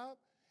my job.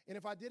 And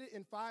if I did it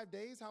in 5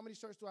 days, how many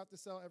shirts do I have to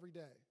sell every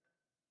day?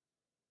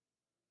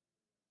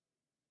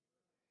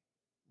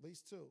 At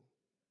least 2.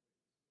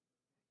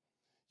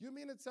 You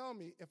mean to tell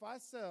me if I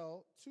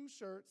sell 2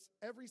 shirts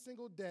every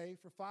single day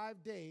for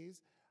 5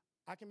 days,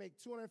 I can make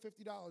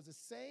 $250, the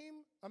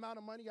same amount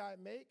of money I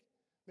make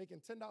making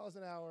 $10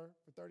 an hour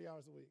for 30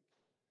 hours a week.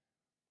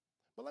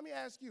 But let me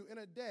ask you, in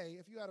a day,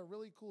 if you had a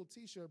really cool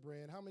t-shirt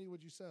brand, how many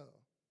would you sell?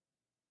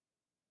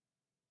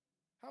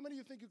 How many do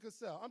you think you could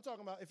sell? I'm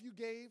talking about if you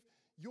gave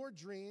your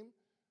dream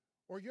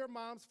or your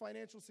mom's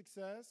financial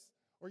success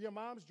or your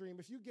mom's dream,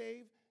 if you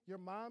gave your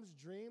mom's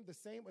dream the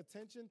same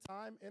attention,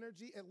 time,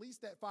 energy, at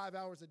least that 5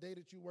 hours a day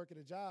that you work at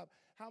a job,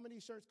 how many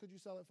shirts could you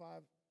sell in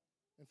 5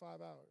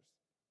 hours?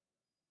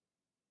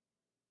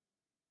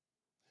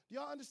 Do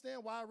y'all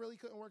understand why I really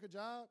couldn't work a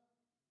job?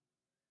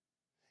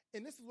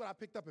 And this is what I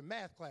picked up in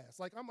math class.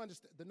 Like, I'm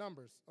understand the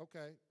numbers.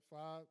 Okay,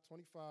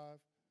 25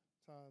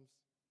 times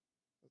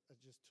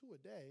just 2 a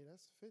day,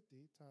 that's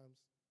 50 times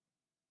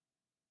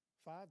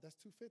 5, that's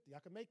 250. I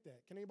can make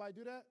that. Can anybody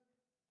do that?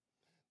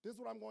 This is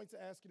what I'm going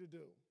to ask you to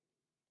do.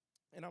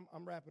 And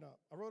I'm wrapping up.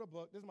 I wrote a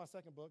book. This is my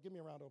second book. Give me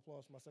a round of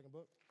applause for my second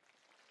book.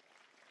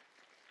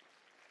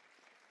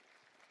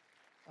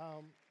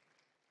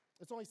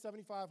 It's only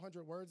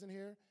 7,500 words in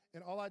here,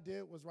 and all I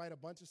did was write a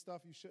bunch of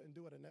stuff you shouldn't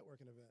do at a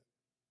networking event.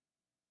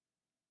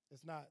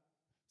 It's not.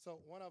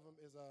 So one of them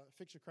is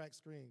fix your cracked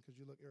screen because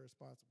you look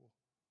irresponsible.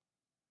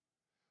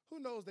 Who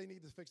knows they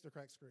need to fix their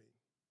cracked screen?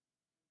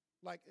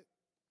 Like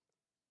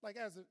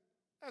as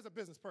a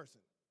business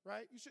person,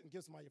 right? You shouldn't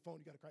give somebody your phone,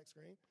 you got a cracked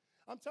screen.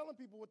 I'm telling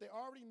people what they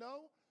already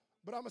know,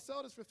 but I'm going to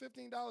sell this for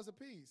 $15 a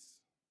piece.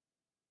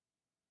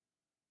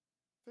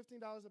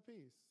 $15 a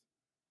piece.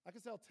 I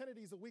can sell 10 of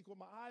these a week with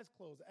my eyes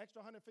closed, an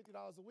extra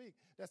 $150 a week.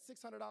 That's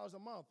 $600 a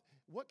month.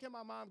 What can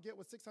my mom get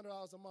with $600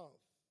 a month?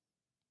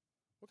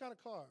 What kind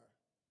of car?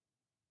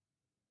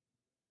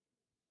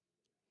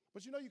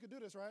 But you know you could do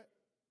this, right?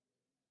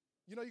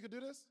 You know you could do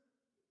this?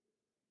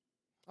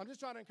 I'm just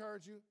trying to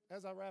encourage you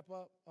as I wrap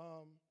up.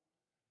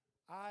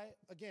 I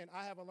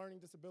have a learning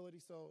disability,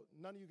 so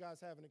none of you guys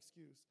have an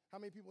excuse. How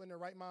many people in their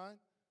right mind?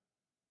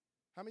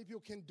 How many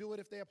people can do it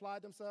if they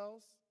applied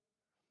themselves?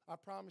 I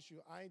promise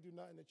you, I ain't do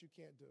nothing that you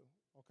can't do,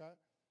 okay?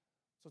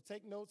 So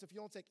take notes. If you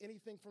don't take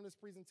anything from this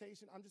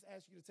presentation, I'm just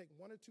asking you to take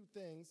 1 or 2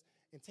 things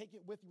and take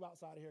it with you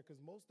outside of here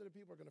because most of the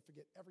people are going to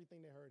forget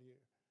everything they heard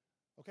here,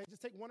 okay?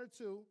 Just take 1 or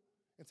 2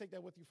 and take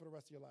that with you for the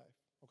rest of your life,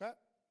 okay?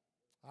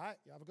 All right,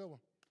 you have a good one.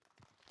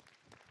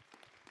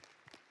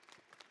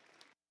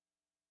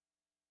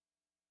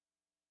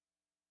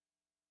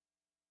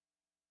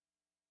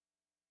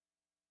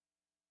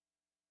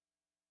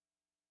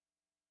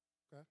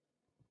 Okay.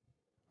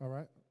 All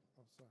right.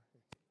 Oh, sorry.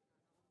 Thank you.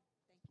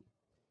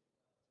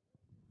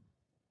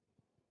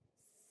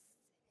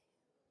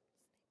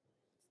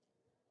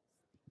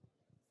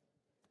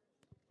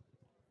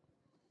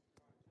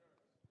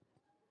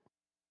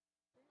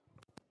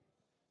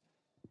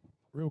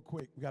 Real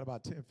quick, we got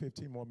about 10,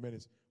 15 more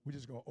minutes. We're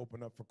just going to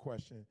open up for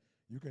questions.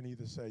 You can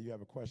either say you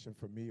have a question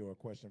for me or a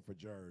question for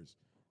Jers,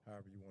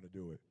 however you want to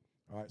do it.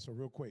 All right, so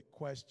real quick,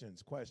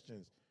 questions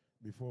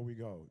before we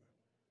go.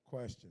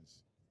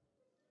 Questions.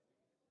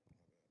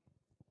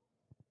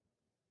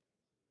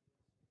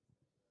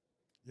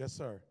 Yes,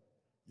 sir.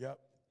 Yep,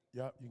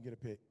 you can get a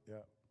pick,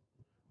 yep.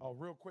 Oh,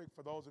 real quick,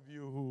 for those of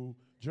you who,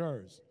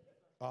 Jers,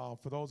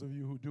 for those of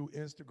you who do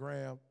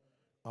Instagram,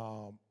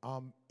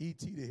 I'm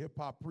E.T. the Hip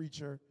Hop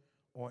Preacher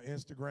on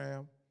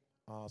Instagram,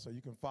 so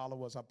you can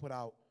follow us. I put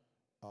out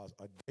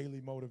a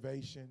daily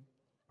motivation,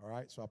 all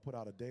right? So I put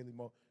out a daily,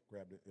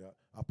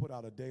 I put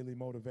out a daily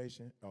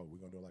motivation. Oh, we're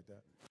going to do it like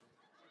that?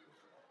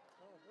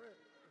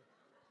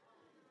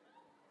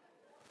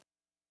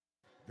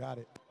 Got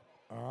it.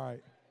 All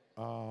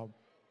right.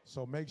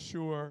 So make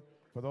sure,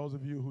 for those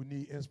of you who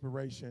need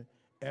inspiration,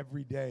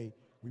 every day,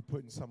 we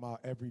putting some out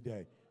every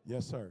day.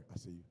 Yes, sir. I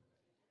see you.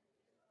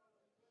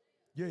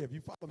 Yeah, if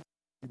you follow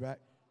me back.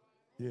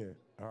 Yeah,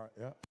 all right,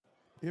 yeah.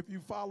 If you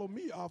follow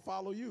me, I'll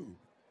follow you.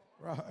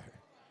 Right.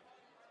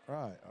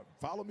 Right.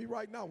 Follow me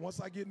right now. Once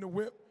I get in the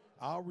whip,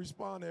 I'll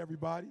respond to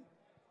everybody.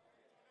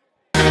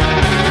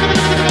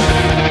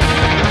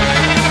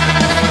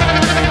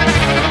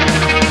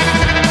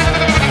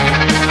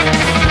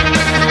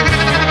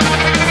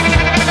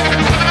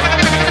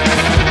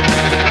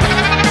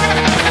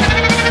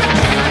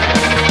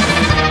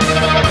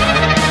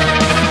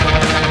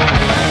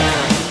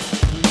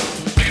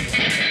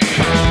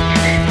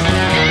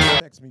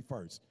 Text me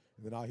first,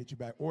 and then I'll hit you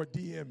back, or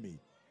DM me.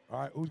 All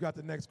right, who's got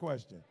the next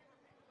question?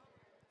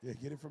 Yeah,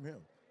 get it from him.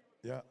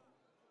 Yeah.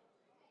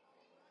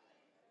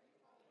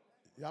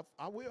 Yeah,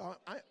 I will.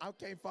 I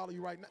can't follow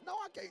you right now. No,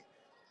 I can't.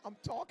 I'm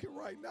talking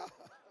right now.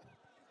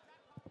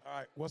 All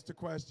right, what's the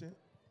question?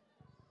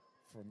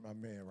 From my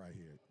man right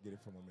here. Get it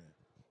from my man.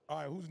 All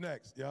right, who's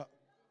next? Yeah.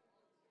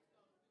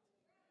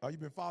 Oh, you've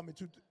been following me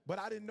but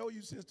I didn't know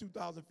you since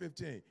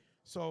 2015.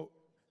 So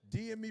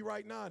DM me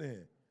right now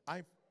then.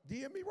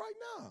 DM me right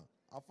now.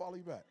 I'll follow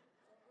you back.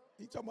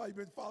 He talking about you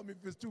been following me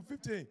since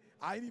 2015.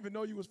 I didn't even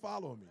know you was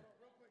following me.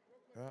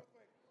 Real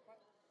quick.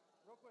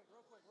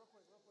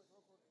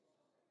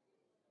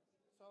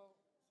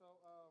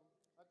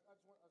 I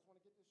just want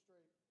to get this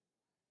straight.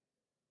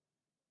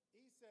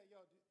 He said,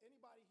 yo, did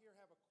anybody here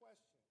have a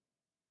question?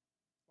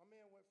 My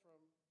man went from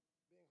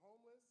being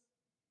homeless,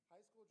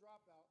 high school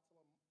dropout,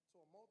 to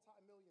a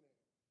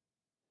multi-millionaire.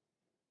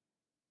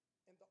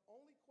 And the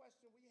only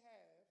question we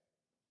have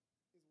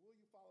is, will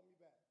you follow me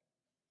back?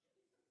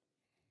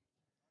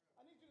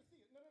 I need you to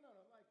see it. No.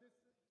 Like this,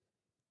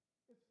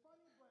 it's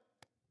funny, but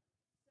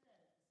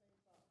sad at the same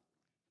time.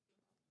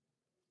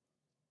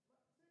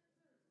 But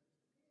seriously,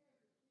 he has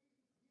the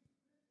keys.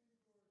 He's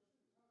fit in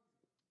your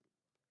shoes.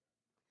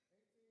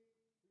 How old are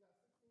you?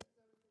 18.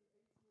 We got 16,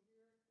 17, 18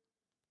 here.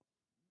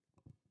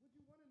 Would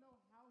you want to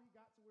know how he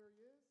got to where he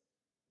is?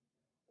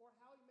 Or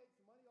how he makes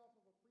money off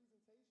of a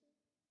presentation?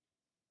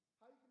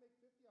 How you can make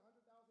 $50,000, $100,000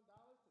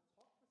 to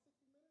talk for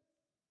 60 minutes?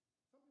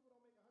 Some people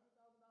don't make $100,000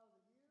 a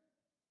year.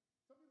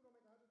 Some people don't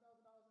make $100,000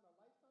 in a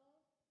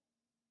lifetime.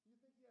 Do you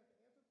think he has the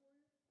answer for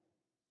you?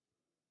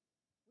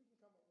 We can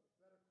come up with a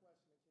better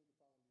question than can you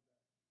follow me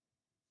back?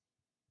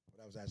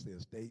 Well, that was actually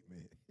a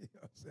statement. You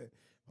know what I'm saying?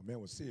 My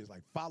man was serious,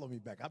 like, follow me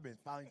back. I've been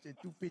following you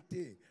since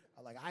 2015.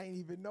 I'm like, I ain't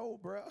even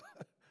know, bro.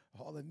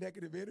 All the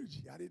negative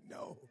energy, I didn't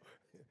know.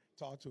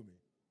 Talk to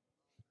me.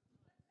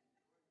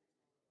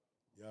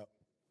 Yep.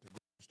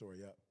 The story,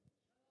 yep.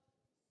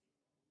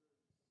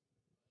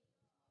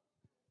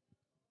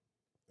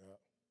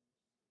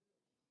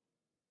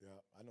 Yeah,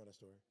 I know that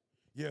story.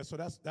 Yeah, so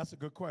that's a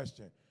good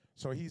question.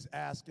 So he's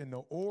asking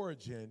the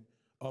origin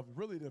of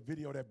really the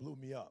video that blew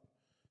me up.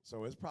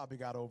 So it's probably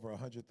got over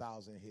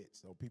 100,000 hits.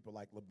 So people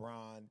like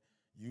LeBron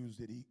used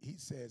it. He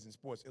says in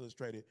Sports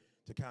Illustrated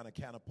to kind of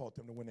catapult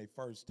them to win their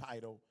first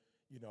title.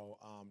 You know,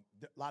 a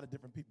lot of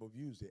different people have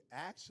used it.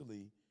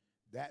 Actually,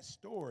 that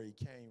story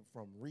came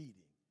from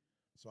reading.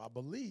 So I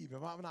believe,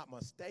 if I'm not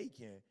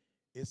mistaken,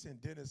 it's in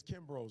Dennis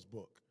Kimbrough's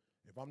book.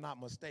 If I'm not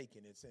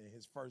mistaken, it's in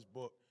his first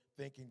book,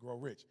 Think and Grow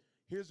Rich.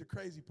 Here's the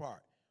crazy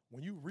part.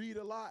 When you read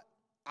a lot,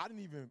 I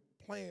didn't even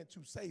plan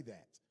to say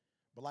that.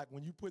 But like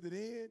when you put it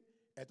in,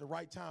 at the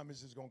right time,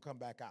 it's just gonna come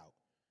back out,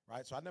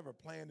 right? So I never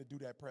planned to do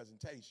that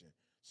presentation.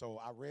 So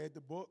I read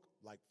the book,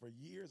 like for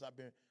years, I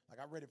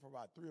read it for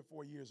about 3 or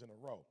 4 years in a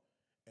row.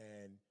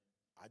 And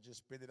I just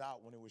spit it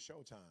out when it was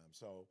showtime.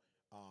 So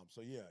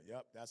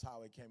that's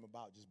how it came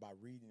about, just by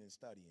reading and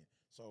studying.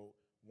 So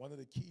one of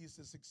the keys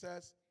to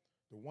success,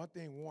 the one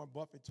thing Warren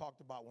Buffett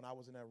talked about when I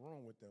was in that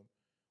room with him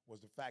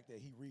was the fact that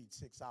he reads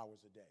 6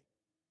 hours a day.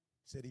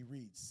 He said he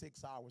reads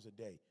 6 hours a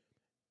day.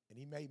 And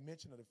he made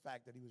mention of the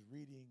fact that he was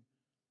reading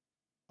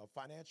a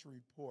financial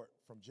report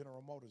from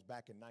General Motors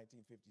back in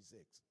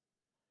 1956.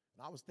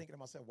 And I was thinking to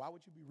myself, why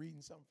would you be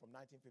reading something from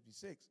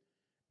 1956?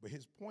 But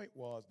his point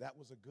was that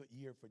was a good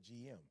year for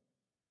GM.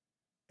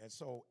 And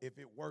so if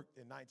it worked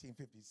in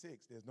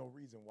 1956, there's no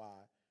reason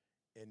why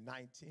in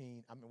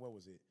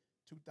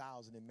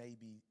 2000 and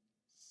maybe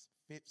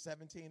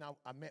 17,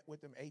 I met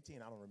with him,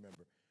 18, I don't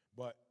remember.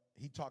 But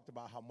he talked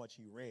about how much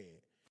he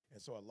read.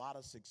 And so a lot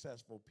of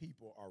successful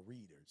people are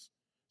readers.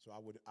 So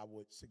I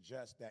would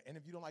suggest that. And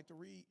if you don't like to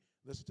read,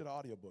 listen to the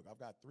audiobook. I've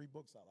got 3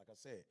 books out. Like I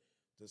said,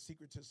 The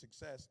Secret to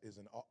Success is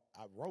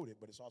I wrote it,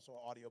 but it's also an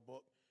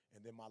audiobook.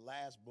 And then my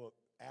last book,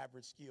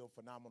 Average Skill,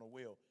 Phenomenal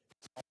Will,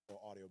 is also an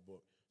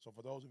audiobook. So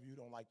for those of you who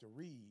don't like to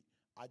read,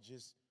 I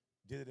just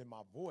did it in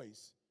my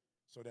voice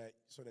so that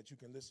you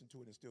can listen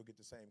to it and still get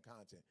the same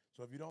content.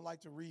 So if you don't like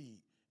to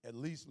read, at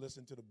least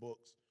listen to the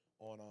books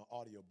on an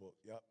audiobook.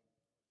 Yep.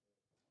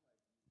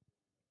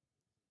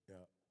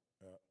 Yeah.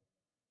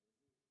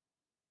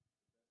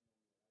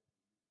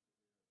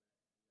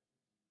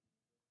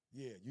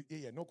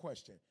 Yeah, no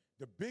question.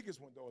 The biggest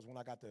one, though, is when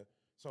I got the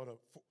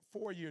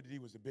 4-year degree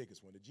was the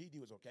biggest one. The GED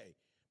was okay.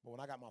 But when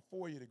I got my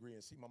 4-year degree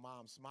and see my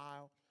mom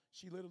smile,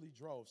 she literally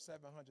drove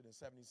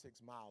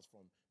 776 miles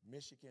from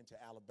Michigan to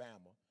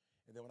Alabama.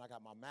 And then when I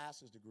got my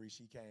master's degree,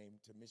 she came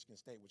to Michigan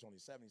State, which only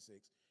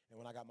 76. And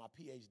when I got my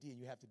PhD, and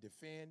you have to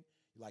defend,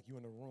 like you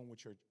in the room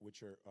with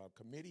your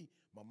committee,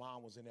 my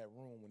mom was in that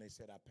room when they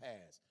said I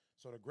passed.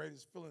 So the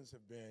greatest feelings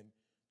have been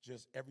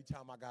just every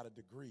time I got a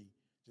degree,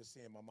 just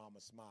seeing my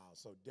mama smile.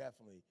 So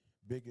definitely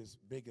biggest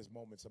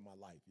moments of my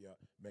life, yeah,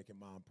 making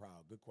mom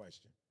proud. Good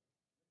question.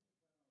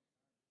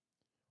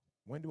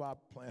 When do I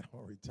plan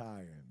on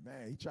retiring?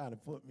 Man, he trying to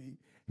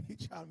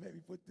make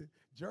me put the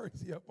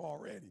jersey up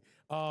already.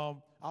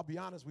 I'll be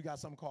honest, we got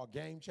something called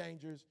Game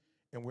Changers,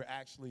 and we're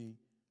actually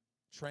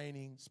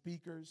training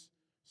speakers.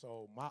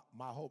 So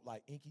my hope,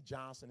 like Inky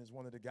Johnson is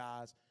one of the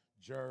guys,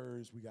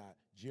 Jers, we got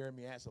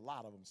Jeremy Ants, a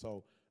lot of them.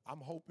 So I'm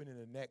hoping in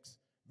the next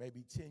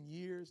maybe 10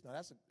 years. Now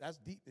that's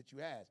deep that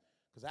you ask,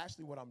 because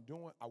actually what I'm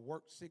doing, I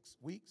work 6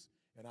 weeks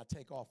and I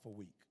take off a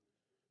week.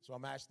 So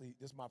this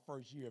is my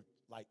first year of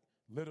like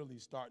literally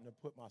starting to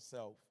put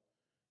myself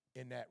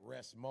in that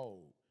rest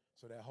mode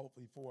so that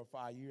hopefully 4 or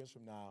 5 years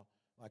from now,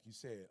 like you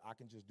said, I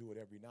can just do it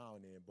every now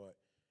and then. But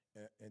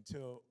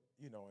until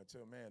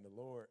man,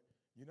 the Lord,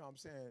 you know what I'm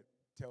saying,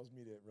 tells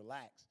me to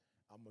relax,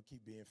 I'm going to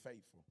keep being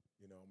faithful.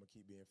 I'm going to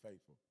keep being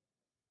faithful.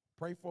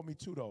 Pray for me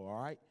too, though, all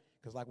right?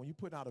 Because like when you're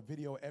putting out a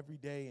video every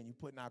day and you're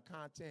putting out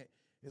content,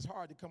 it's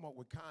hard to come up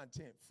with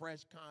content,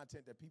 fresh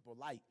content that people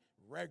like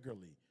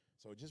regularly.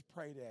 So just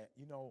pray that,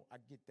 I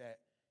get that,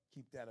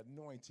 keep that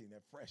anointing,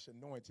 that fresh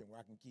anointing where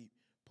I can keep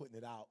putting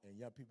it out and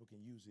young people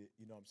can use it,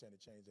 to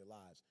change their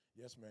lives.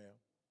 Yes, ma'am.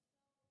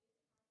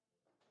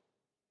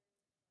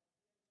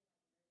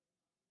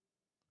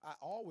 I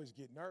always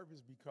get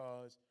nervous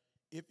because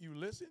if you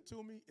listen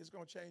to me, it's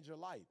going to change your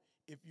life.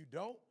 If you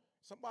don't,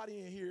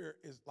 somebody in here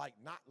is like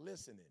not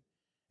listening.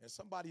 And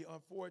somebody,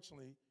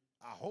 unfortunately,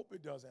 I hope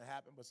it doesn't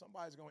happen, but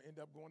somebody's going to end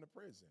up going to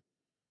prison.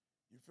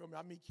 You feel me?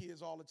 I meet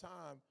kids all the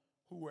time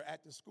who were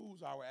at the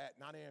schools I were at,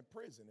 now they're in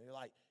prison. And they're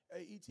like,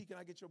 hey, E.T., can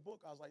I get your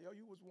book? I was like, yo,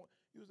 you was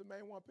the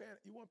main one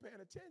you weren't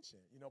paying attention.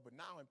 But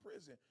now in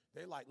prison,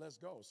 they like, let's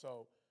go.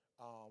 So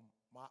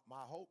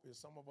my hope is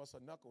some of us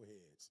are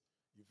knuckleheads.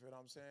 You feel what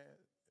I'm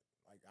saying?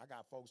 Like, I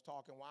got folks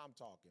talking while I'm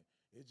talking.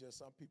 It's just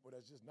some people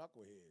that's just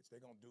knuckleheads.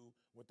 They're going to do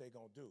what they're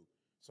going to do.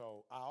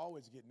 So I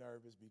always get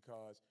nervous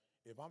because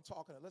if I'm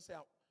talking, let's say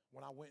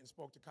when I went and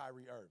spoke to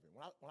Kyrie Irving,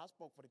 when I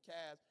spoke for the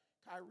Cavs,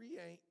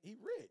 Kyrie he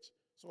rich.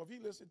 So if he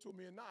listened to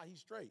me or not, he's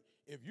straight.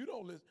 If you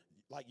don't listen,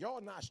 like, y'all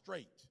not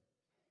straight.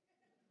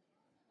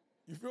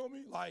 You feel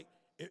me? Like,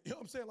 you know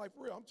what I'm saying? Like,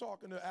 for real, I'm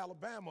talking to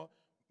Alabama.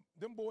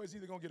 Them boys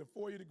either going to get a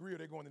 4-year degree or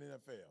they're going to the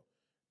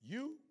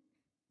NFL.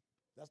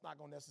 That's not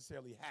going to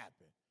necessarily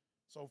happen.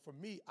 So for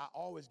me, I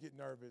always get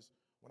nervous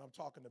when I'm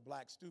talking to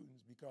black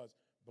students because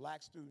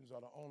black students are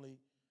the only.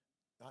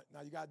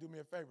 Now you got to do me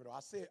a favor, though. I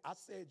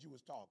said you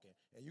was talking,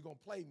 and you're going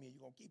to play me, and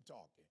you're going to keep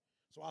talking.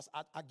 So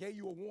I gave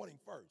you a warning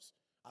first.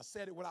 I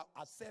said it without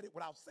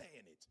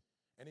saying it.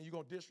 And then you're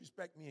going to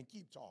disrespect me and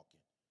keep talking.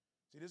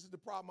 See, this is the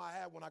problem I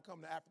have when I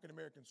come to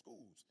African-American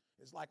schools.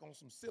 It's like on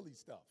some silly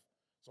stuff.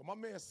 So my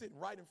man's sitting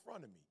right in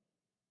front of me.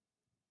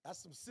 That's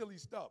some silly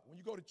stuff. When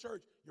you go to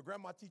church, your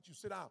grandma teach you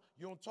sit down.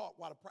 You don't talk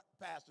while the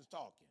pastor's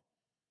talking.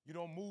 You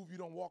don't move, you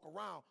don't walk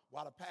around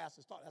while the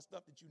pastor's talking. That's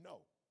stuff that you know.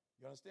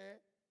 You understand?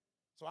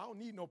 So I don't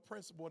need no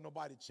principal or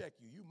nobody to check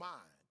you. You mine.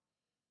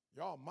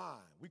 Y'all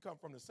mine. We come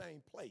from the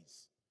same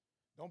place.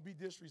 Don't be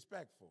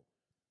disrespectful.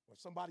 When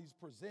somebody's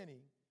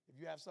presenting, if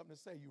you have something to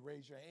say, you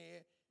raise your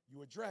hand,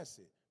 you address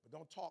it. But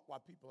don't talk while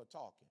people are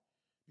talking.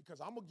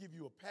 Because I'm going to give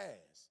you a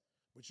pass,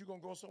 but you're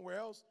going to go somewhere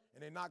else,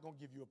 and they're not going to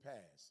give you a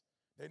pass.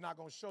 They're not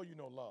going to show you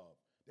no love.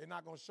 They're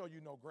not going to show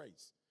you no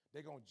grace.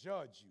 They're going to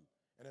judge you.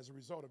 And as a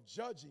result of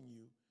judging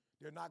you,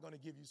 they're not going to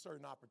give you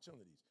certain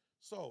opportunities.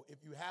 So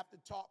if you have to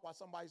talk while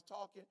somebody's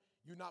talking,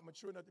 you're not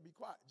mature enough to be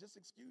quiet. Just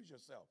excuse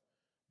yourself.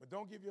 But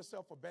don't give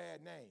yourself a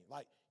bad name.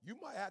 Like, you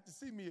might have to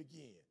see me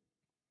again.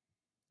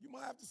 You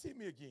might have to see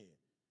me again.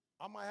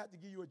 I might have to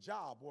give you a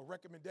job or a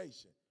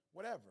recommendation,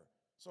 whatever.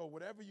 So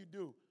whatever you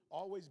do,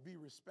 always be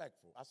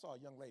respectful. I saw a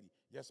young lady.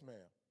 Yes, ma'am.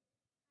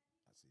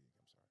 I see you.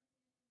 I'm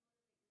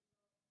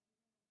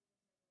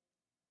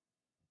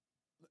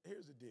sorry.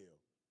 Here's the deal.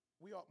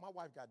 My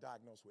wife got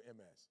diagnosed with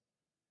MS.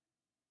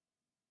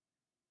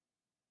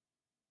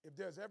 If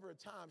there's ever a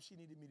time she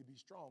needed me to be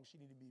strong, she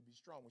needed me to be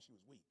strong when she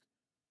was weak.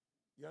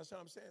 You understand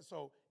what I'm saying?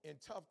 So in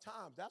tough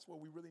times, that's where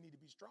we really need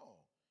to be strong.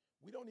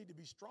 We don't need to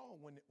be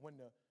strong when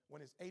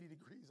it's 80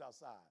 degrees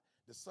outside,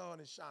 the sun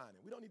is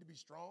shining. We don't need to be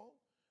strong.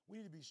 We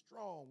need to be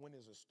strong when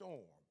there's a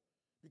storm,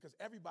 because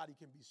everybody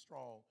can be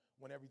strong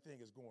when everything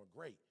is going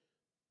great.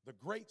 The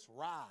greats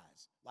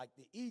rise, like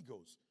the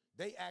eagles.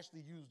 They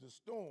actually use the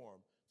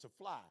storm to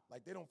fly.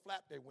 Like, they don't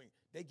flap their wings.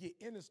 They get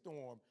in the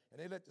storm,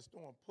 and they let the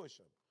storm push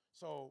them.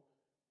 So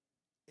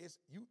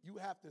you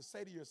have to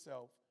say to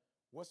yourself,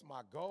 what's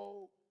my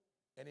goal?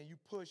 And then you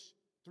push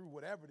through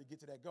whatever to get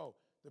to that goal.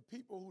 The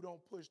people who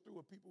don't push through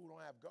are people who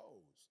don't have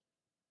goals.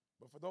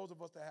 But for those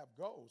of us that have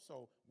goals,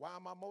 so why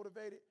am I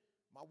motivated?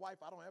 My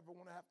wife, I don't ever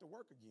want to have to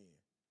work again.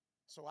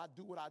 So I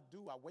do what I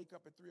do. I wake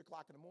up at 3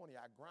 o'clock in the morning.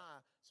 I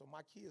grind. So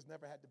my kids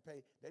never had to pay.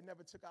 They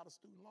never took out a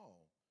student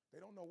loan. They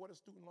don't know what a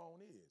student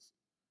loan is.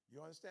 You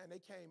understand? They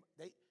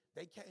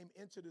came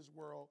into this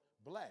world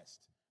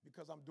blessed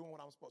because I'm doing what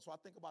I'm supposed to. So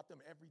I think about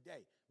them every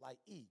day. Like,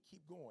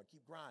 keep going,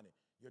 keep grinding.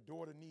 Your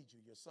daughter needs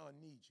you. Your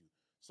son needs you.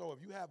 So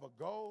if you have a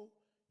goal,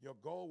 your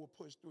goal will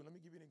push through. Let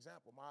me give you an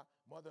example. My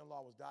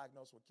mother-in-law was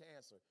diagnosed with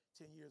cancer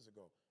 10 years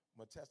ago,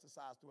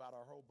 metastasized throughout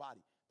her whole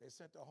body. They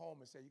sent her home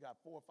and said, you got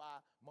 4 or 5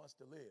 months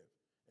to live.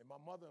 And my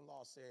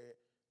mother-in-law said,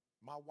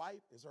 my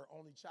wife is her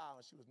only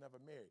child, and she was never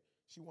married.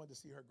 She wanted to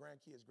see her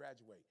grandkids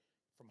graduate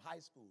from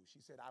high school.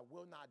 She said, I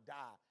will not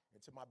die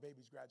until my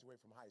babies graduate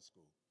from high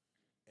school.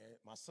 And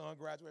my son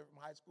graduated from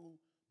high school.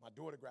 My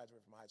daughter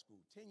graduated from high school.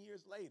 10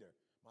 years later,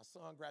 my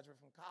son graduated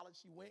from college.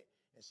 She went,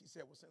 and she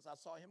said, well, since I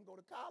saw him go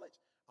to college,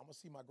 I'm going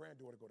to see my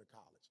granddaughter go to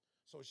college.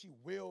 So she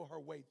willed her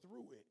way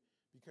through it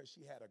because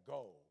she had a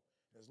goal.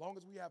 And as long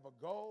as we have a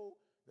goal,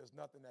 there's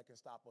nothing that can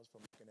stop us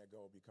from making that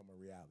goal become a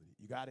reality.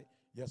 You got it?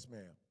 Yes,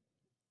 ma'am.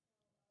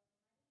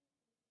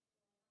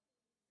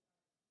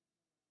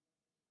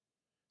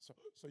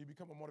 So you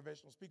become a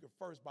motivational speaker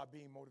first by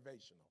being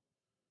motivational.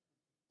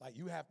 Like,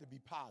 you have to be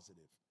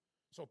positive.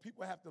 So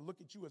people have to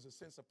look at you as a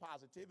sense of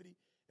positivity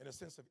and a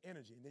sense of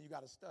energy, and then you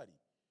got to study,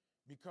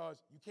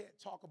 because you can't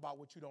talk about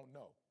what you don't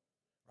know,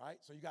 right?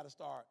 So you got to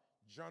start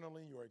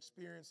journaling your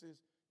experiences,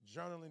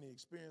 journaling the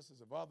experiences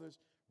of others,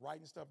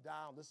 writing stuff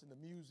down, listening to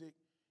music,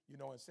 you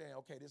know, and saying,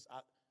 okay,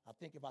 I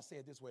think if I say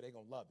it this way, they're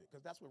going to love it,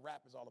 because that's what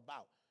rap is all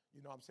about.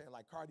 You know what I'm saying?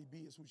 Like, Cardi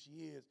B is who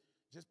she is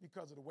just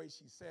because of the way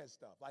she says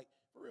stuff. Like,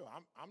 for real,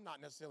 I'm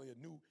not necessarily a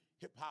new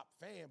hip-hop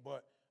fan,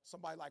 but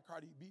somebody like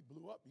Cardi B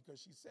blew up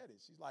because she said it.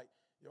 She's like,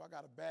 yo, I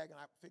got a bag and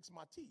I fix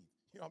my teeth.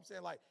 You know what I'm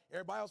saying? Like,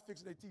 everybody else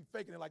fixing their teeth,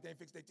 faking it like they ain't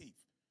fix their teeth.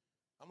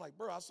 I'm like,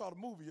 bro, I saw the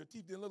movie. Your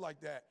teeth didn't look like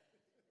that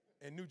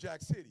in New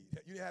Jack City.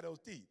 You didn't have those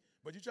teeth.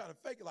 But you trying to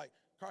fake it like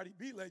Cardi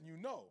B letting you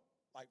know,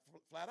 like,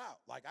 flat out,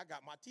 like, I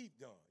got my teeth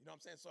done. You know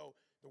what I'm saying? So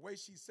the way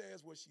she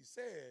says what she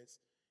says,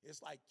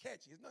 it's like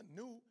catchy. It's nothing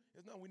new.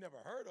 It's nothing we never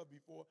heard of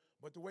before.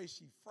 But the way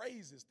she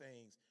phrases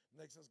things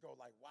makes us go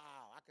like,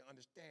 wow, I can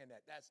understand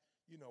that. That's,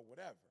 you know,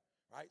 whatever,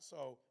 right?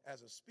 So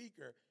as a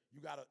speaker,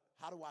 you got to,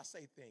 how do I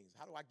say things?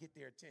 How do I get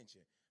their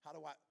attention?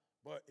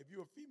 But if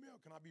you're a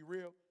female, can I be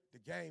real? The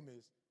game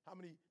is, how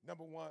many,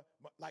 number one,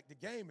 like, the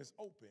game is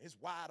open. It's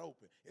wide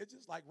open. It's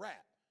just like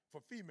rap for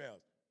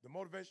females. The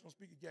motivational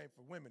speaker game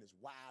for women is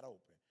wide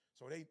open.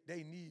 So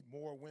they need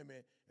more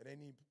women, and they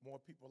need more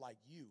people like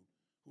you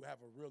who have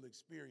a real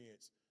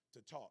experience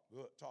to talk.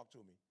 Talk to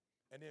me.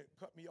 And then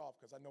cut me off,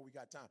 because I know we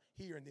got time.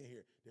 Here and then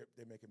here.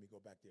 They're making me go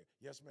back there.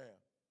 Yes, ma'am.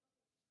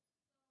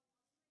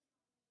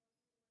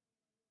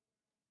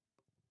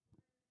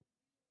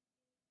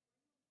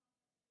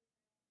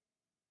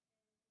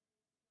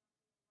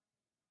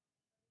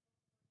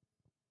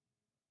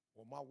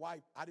 Well, my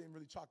wife, I didn't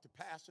really talk to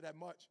Pastor that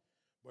much,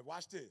 but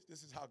watch this.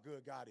 This is how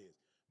good God is.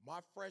 My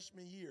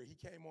freshman year, he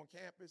came on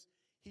campus.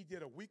 He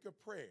did a week of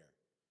prayer.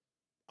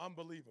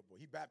 Unbelievable.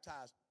 He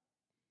baptized,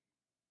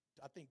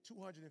 I think,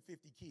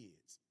 250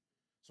 kids.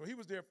 So he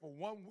was there for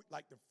 1 week,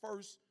 like the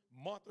first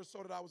month or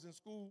so that I was in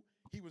school,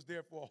 he was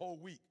there for a whole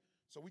week.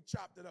 So we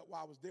chopped it up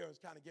while I was there. It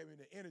kind of gave me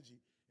the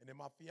energy. And then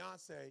my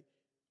fiance,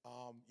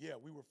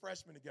 we were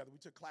freshmen together. We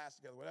took class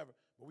together, whatever.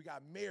 But we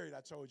got married,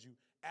 I told you,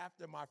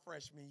 after my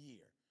freshman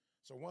year.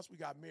 So once we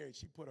got married,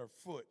 she put her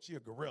foot, she a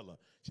gorilla.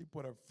 She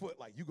put her foot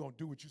like, you gonna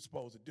do what you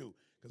supposed to do.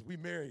 Because we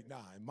married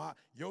now, and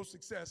your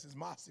success is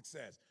my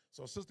success.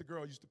 So sister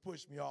girl used to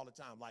push me all the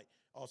time, like,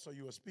 oh, so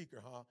you a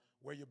speaker, huh?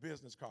 Where are your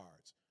business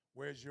cards?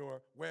 Where's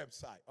your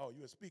website? Oh,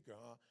 you a speaker,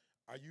 huh?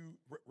 Are you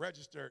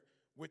registered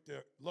with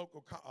the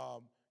local,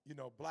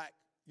 black,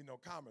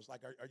 commerce?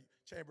 Like, are you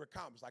Chamber of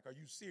Commerce? Like, are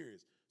you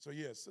serious? So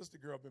yeah, sister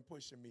girl been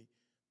pushing me.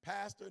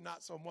 Pastor,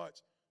 not so much,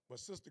 but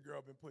sister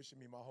girl been pushing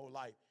me my whole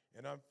life.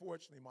 And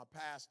unfortunately, my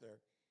pastor,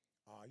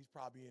 he's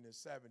probably in his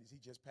 70s. He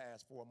just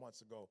passed 4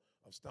 months ago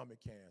of stomach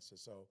cancer.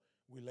 So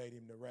we laid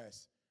him to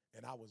rest.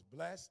 And I was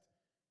blessed.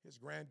 His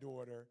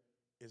granddaughter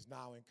is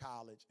now in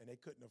college, and they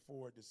couldn't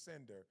afford to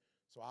send her.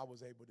 So I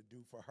was able to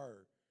do for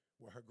her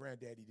what her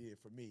granddaddy did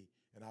for me.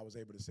 And I was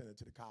able to send her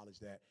to the college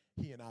that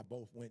he and I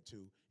both went to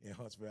in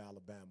Huntsville,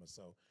 Alabama.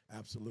 So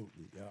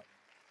absolutely, yep,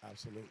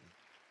 absolutely.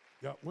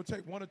 Yep, we'll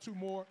take one or two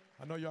more.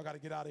 I know y'all got to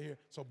get out of here.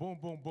 So boom,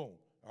 boom, boom.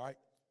 All right,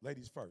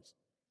 ladies first.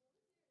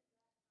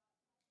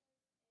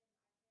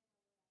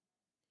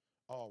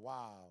 Oh,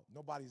 wow.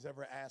 Nobody's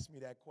ever asked me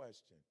that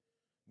question.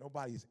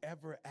 Nobody's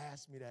ever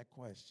asked me that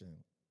question.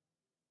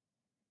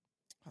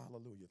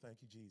 Hallelujah.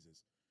 Thank you,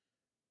 Jesus.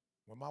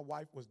 When my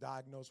wife was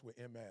diagnosed with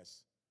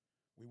MS,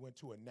 we went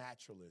to a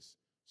naturalist.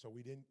 So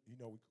we didn't,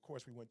 of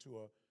course, we went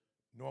to a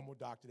normal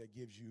doctor that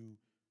gives you,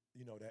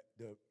 that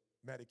the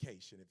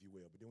medication, if you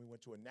will. But then we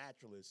went to a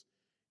naturalist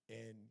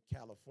in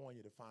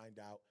California to find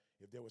out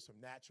if there were some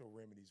natural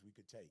remedies we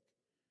could take.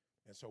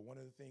 And so one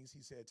of the things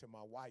he said to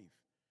my wife,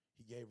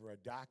 he gave her a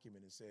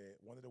document and said,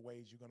 one of the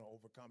ways you're going to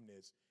overcome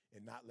this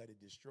and not let it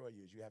destroy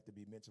you is you have to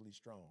be mentally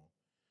strong.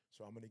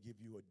 So I'm going to give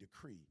you a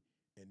decree.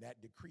 And that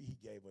decree he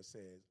gave us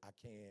says, I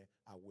can,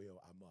 I will,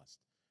 I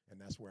must. And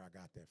that's where I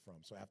got that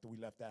from. So after we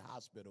left that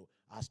hospital,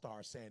 I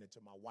started saying it to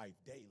my wife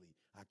daily.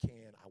 I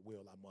can, I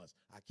will, I must.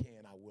 I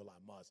can, I will, I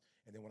must.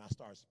 And then when I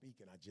started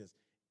speaking,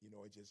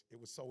 it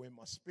was so in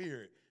my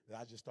spirit that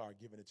I just started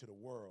giving it to the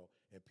world,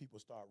 and people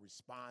start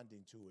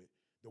responding to it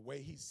the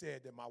way he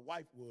said that my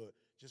wife would.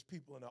 Just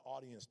people in the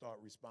audience start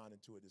responding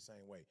to it the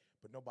same way.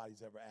 But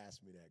nobody's ever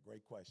asked me that.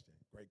 Great question.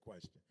 Great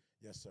question.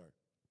 Yes, sir.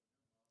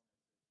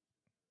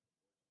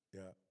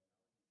 Yeah.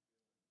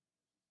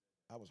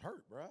 I was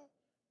hurt, bruh.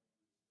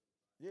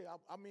 Yeah,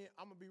 I mean,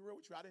 I'm going to be real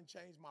with you. I didn't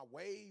change my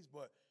ways,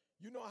 but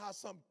you know how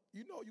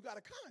you got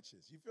a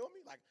conscience. You feel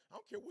me? Like, I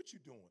don't care what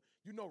you're doing.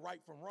 You know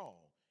right from wrong.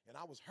 And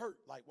I was hurt.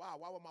 Like, wow,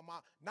 why would my mom,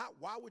 not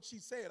why would she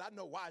say it? I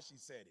know why she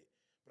said it.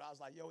 But I was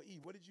like, yo, E,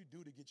 what did you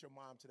do to get your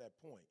mom to that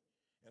point?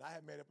 And I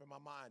had made up in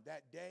my mind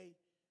that day,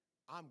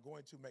 I'm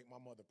going to make my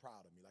mother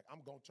proud of me. Like,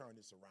 I'm going to turn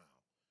this around.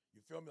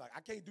 You feel me? Like,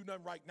 I can't do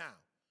nothing right now,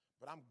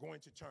 but I'm going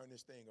to turn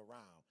this thing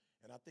around.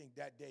 And I think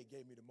that day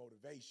gave me the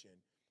motivation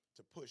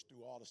to push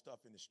through all the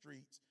stuff in the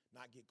streets,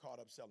 not get caught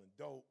up selling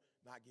dope,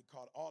 not get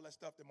caught, all that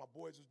stuff that my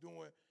boys was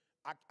doing.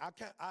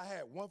 I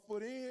had 1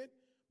 foot in,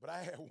 but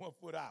I had 1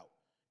 foot out,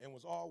 and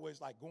was always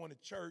like going to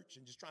church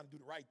and just trying to do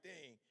the right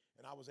thing.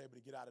 And I was able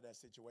to get out of that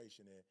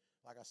situation. And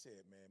like I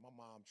said, man, my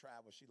mom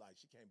traveled. She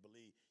can't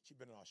believe. She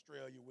been in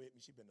Australia with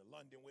me. She been to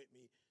London with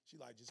me. She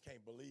just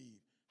can't believe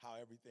how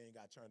everything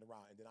got turned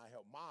around. And then I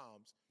helped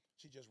moms.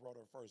 She just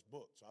wrote her first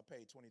book. So I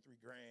paid 23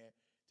 grand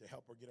to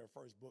help her get her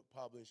first book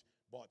published,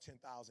 bought 10,000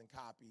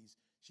 copies.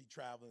 She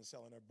traveling,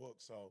 selling her book.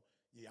 So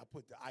yeah, I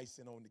put the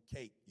icing on the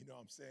cake. You know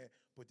what I'm saying?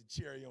 Put the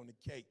cherry on the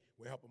cake.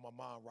 We're helping my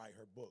mom write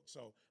her book.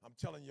 So I'm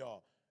telling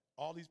y'all,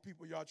 all these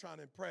people y'all trying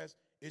to impress,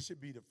 it should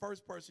be the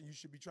first person you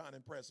should be trying to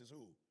impress is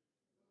who?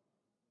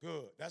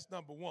 Good. That's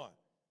number one.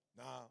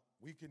 Now,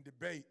 we can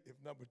debate if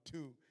number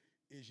two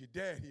is your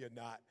daddy or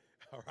not,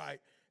 all right?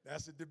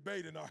 That's a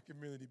debate in our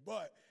community.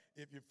 But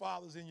if your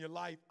father's in your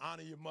life,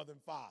 honor your mother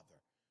and father,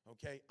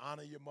 okay?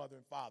 Honor your mother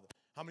and father.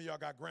 How many of y'all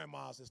got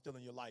grandmas that's still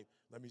in your life?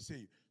 Let me see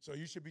you. So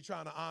you should be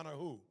trying to honor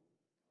who?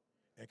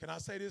 And can I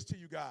say this to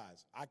you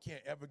guys? I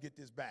can't ever get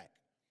this back.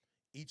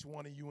 Each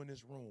one of you in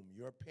this room,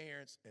 your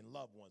parents and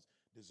loved ones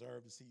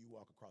deserve to see you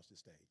walk across the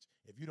stage.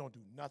 If you don't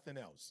do nothing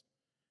else,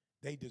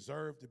 they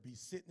deserve to be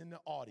sitting in the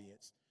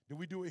audience. Do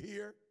we do it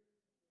here?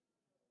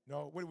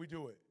 No, where do we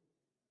do it?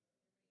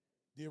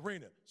 The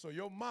arena. So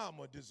your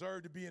mama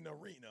deserved to be in the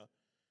arena.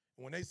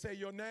 And when they say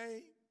your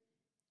name,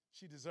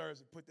 she deserves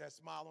to put that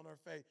smile on her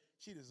face.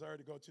 She deserved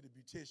to go to the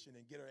beautician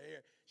and get her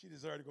hair. She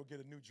deserved to go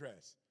get a new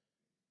dress.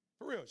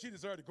 For real, she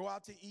deserved to go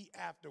out to eat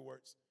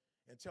afterwards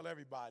and tell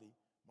everybody,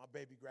 my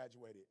baby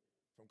graduated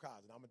from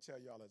college. And I'm going to tell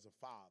y'all as a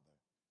father,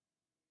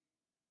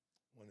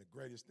 one of the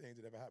greatest things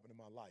that ever happened in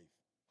my life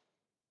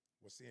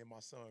was seeing my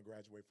son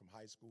graduate from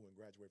high school and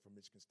graduate from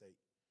Michigan State.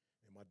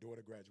 And my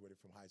daughter graduated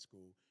from high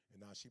school,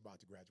 and now she's about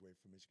to graduate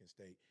from Michigan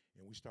State.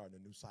 And we're starting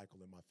a new cycle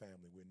in my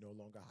family. We're no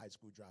longer high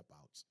school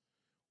dropouts.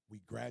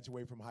 We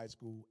graduate from high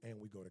school, and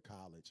we go to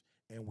college,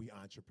 and we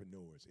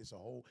entrepreneurs. It's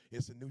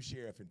a new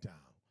sheriff in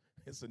town.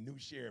 It's a new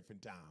sheriff in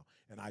town.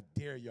 And I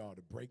dare y'all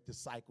to break the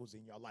cycles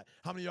in your life.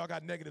 How many of y'all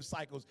got negative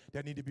cycles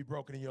that need to be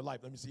broken in your life?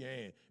 Let me see your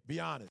hand. Be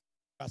honest.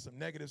 Got some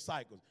negative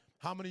cycles.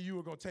 How many of you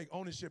are going to take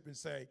ownership and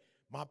say,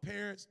 my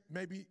parents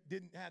maybe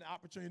didn't have the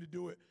opportunity to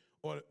do it,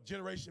 or the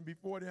generation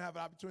before didn't have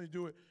an opportunity to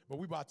do it, but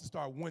we about to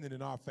start winning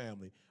in our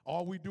family.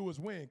 All we do is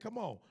win. Come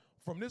on.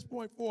 From this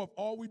point forth,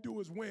 all we do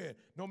is win.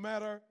 No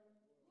matter,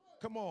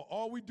 come on,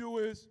 all we do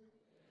is,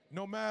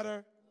 no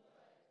matter.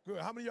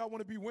 Good. How many of y'all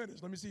want to be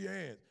winners? Let me see your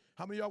hands.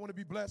 How many of y'all want to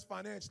be blessed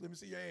financially? Let me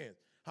see your hands.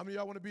 How many of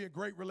y'all want to be in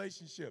great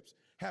relationships,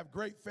 have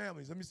great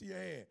families? Let me see your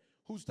hand.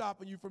 Who's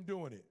stopping you from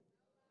doing it?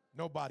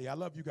 Nobody. I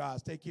love you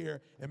guys. Take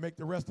care and make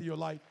the rest of your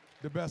life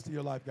the best of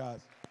your life, guys.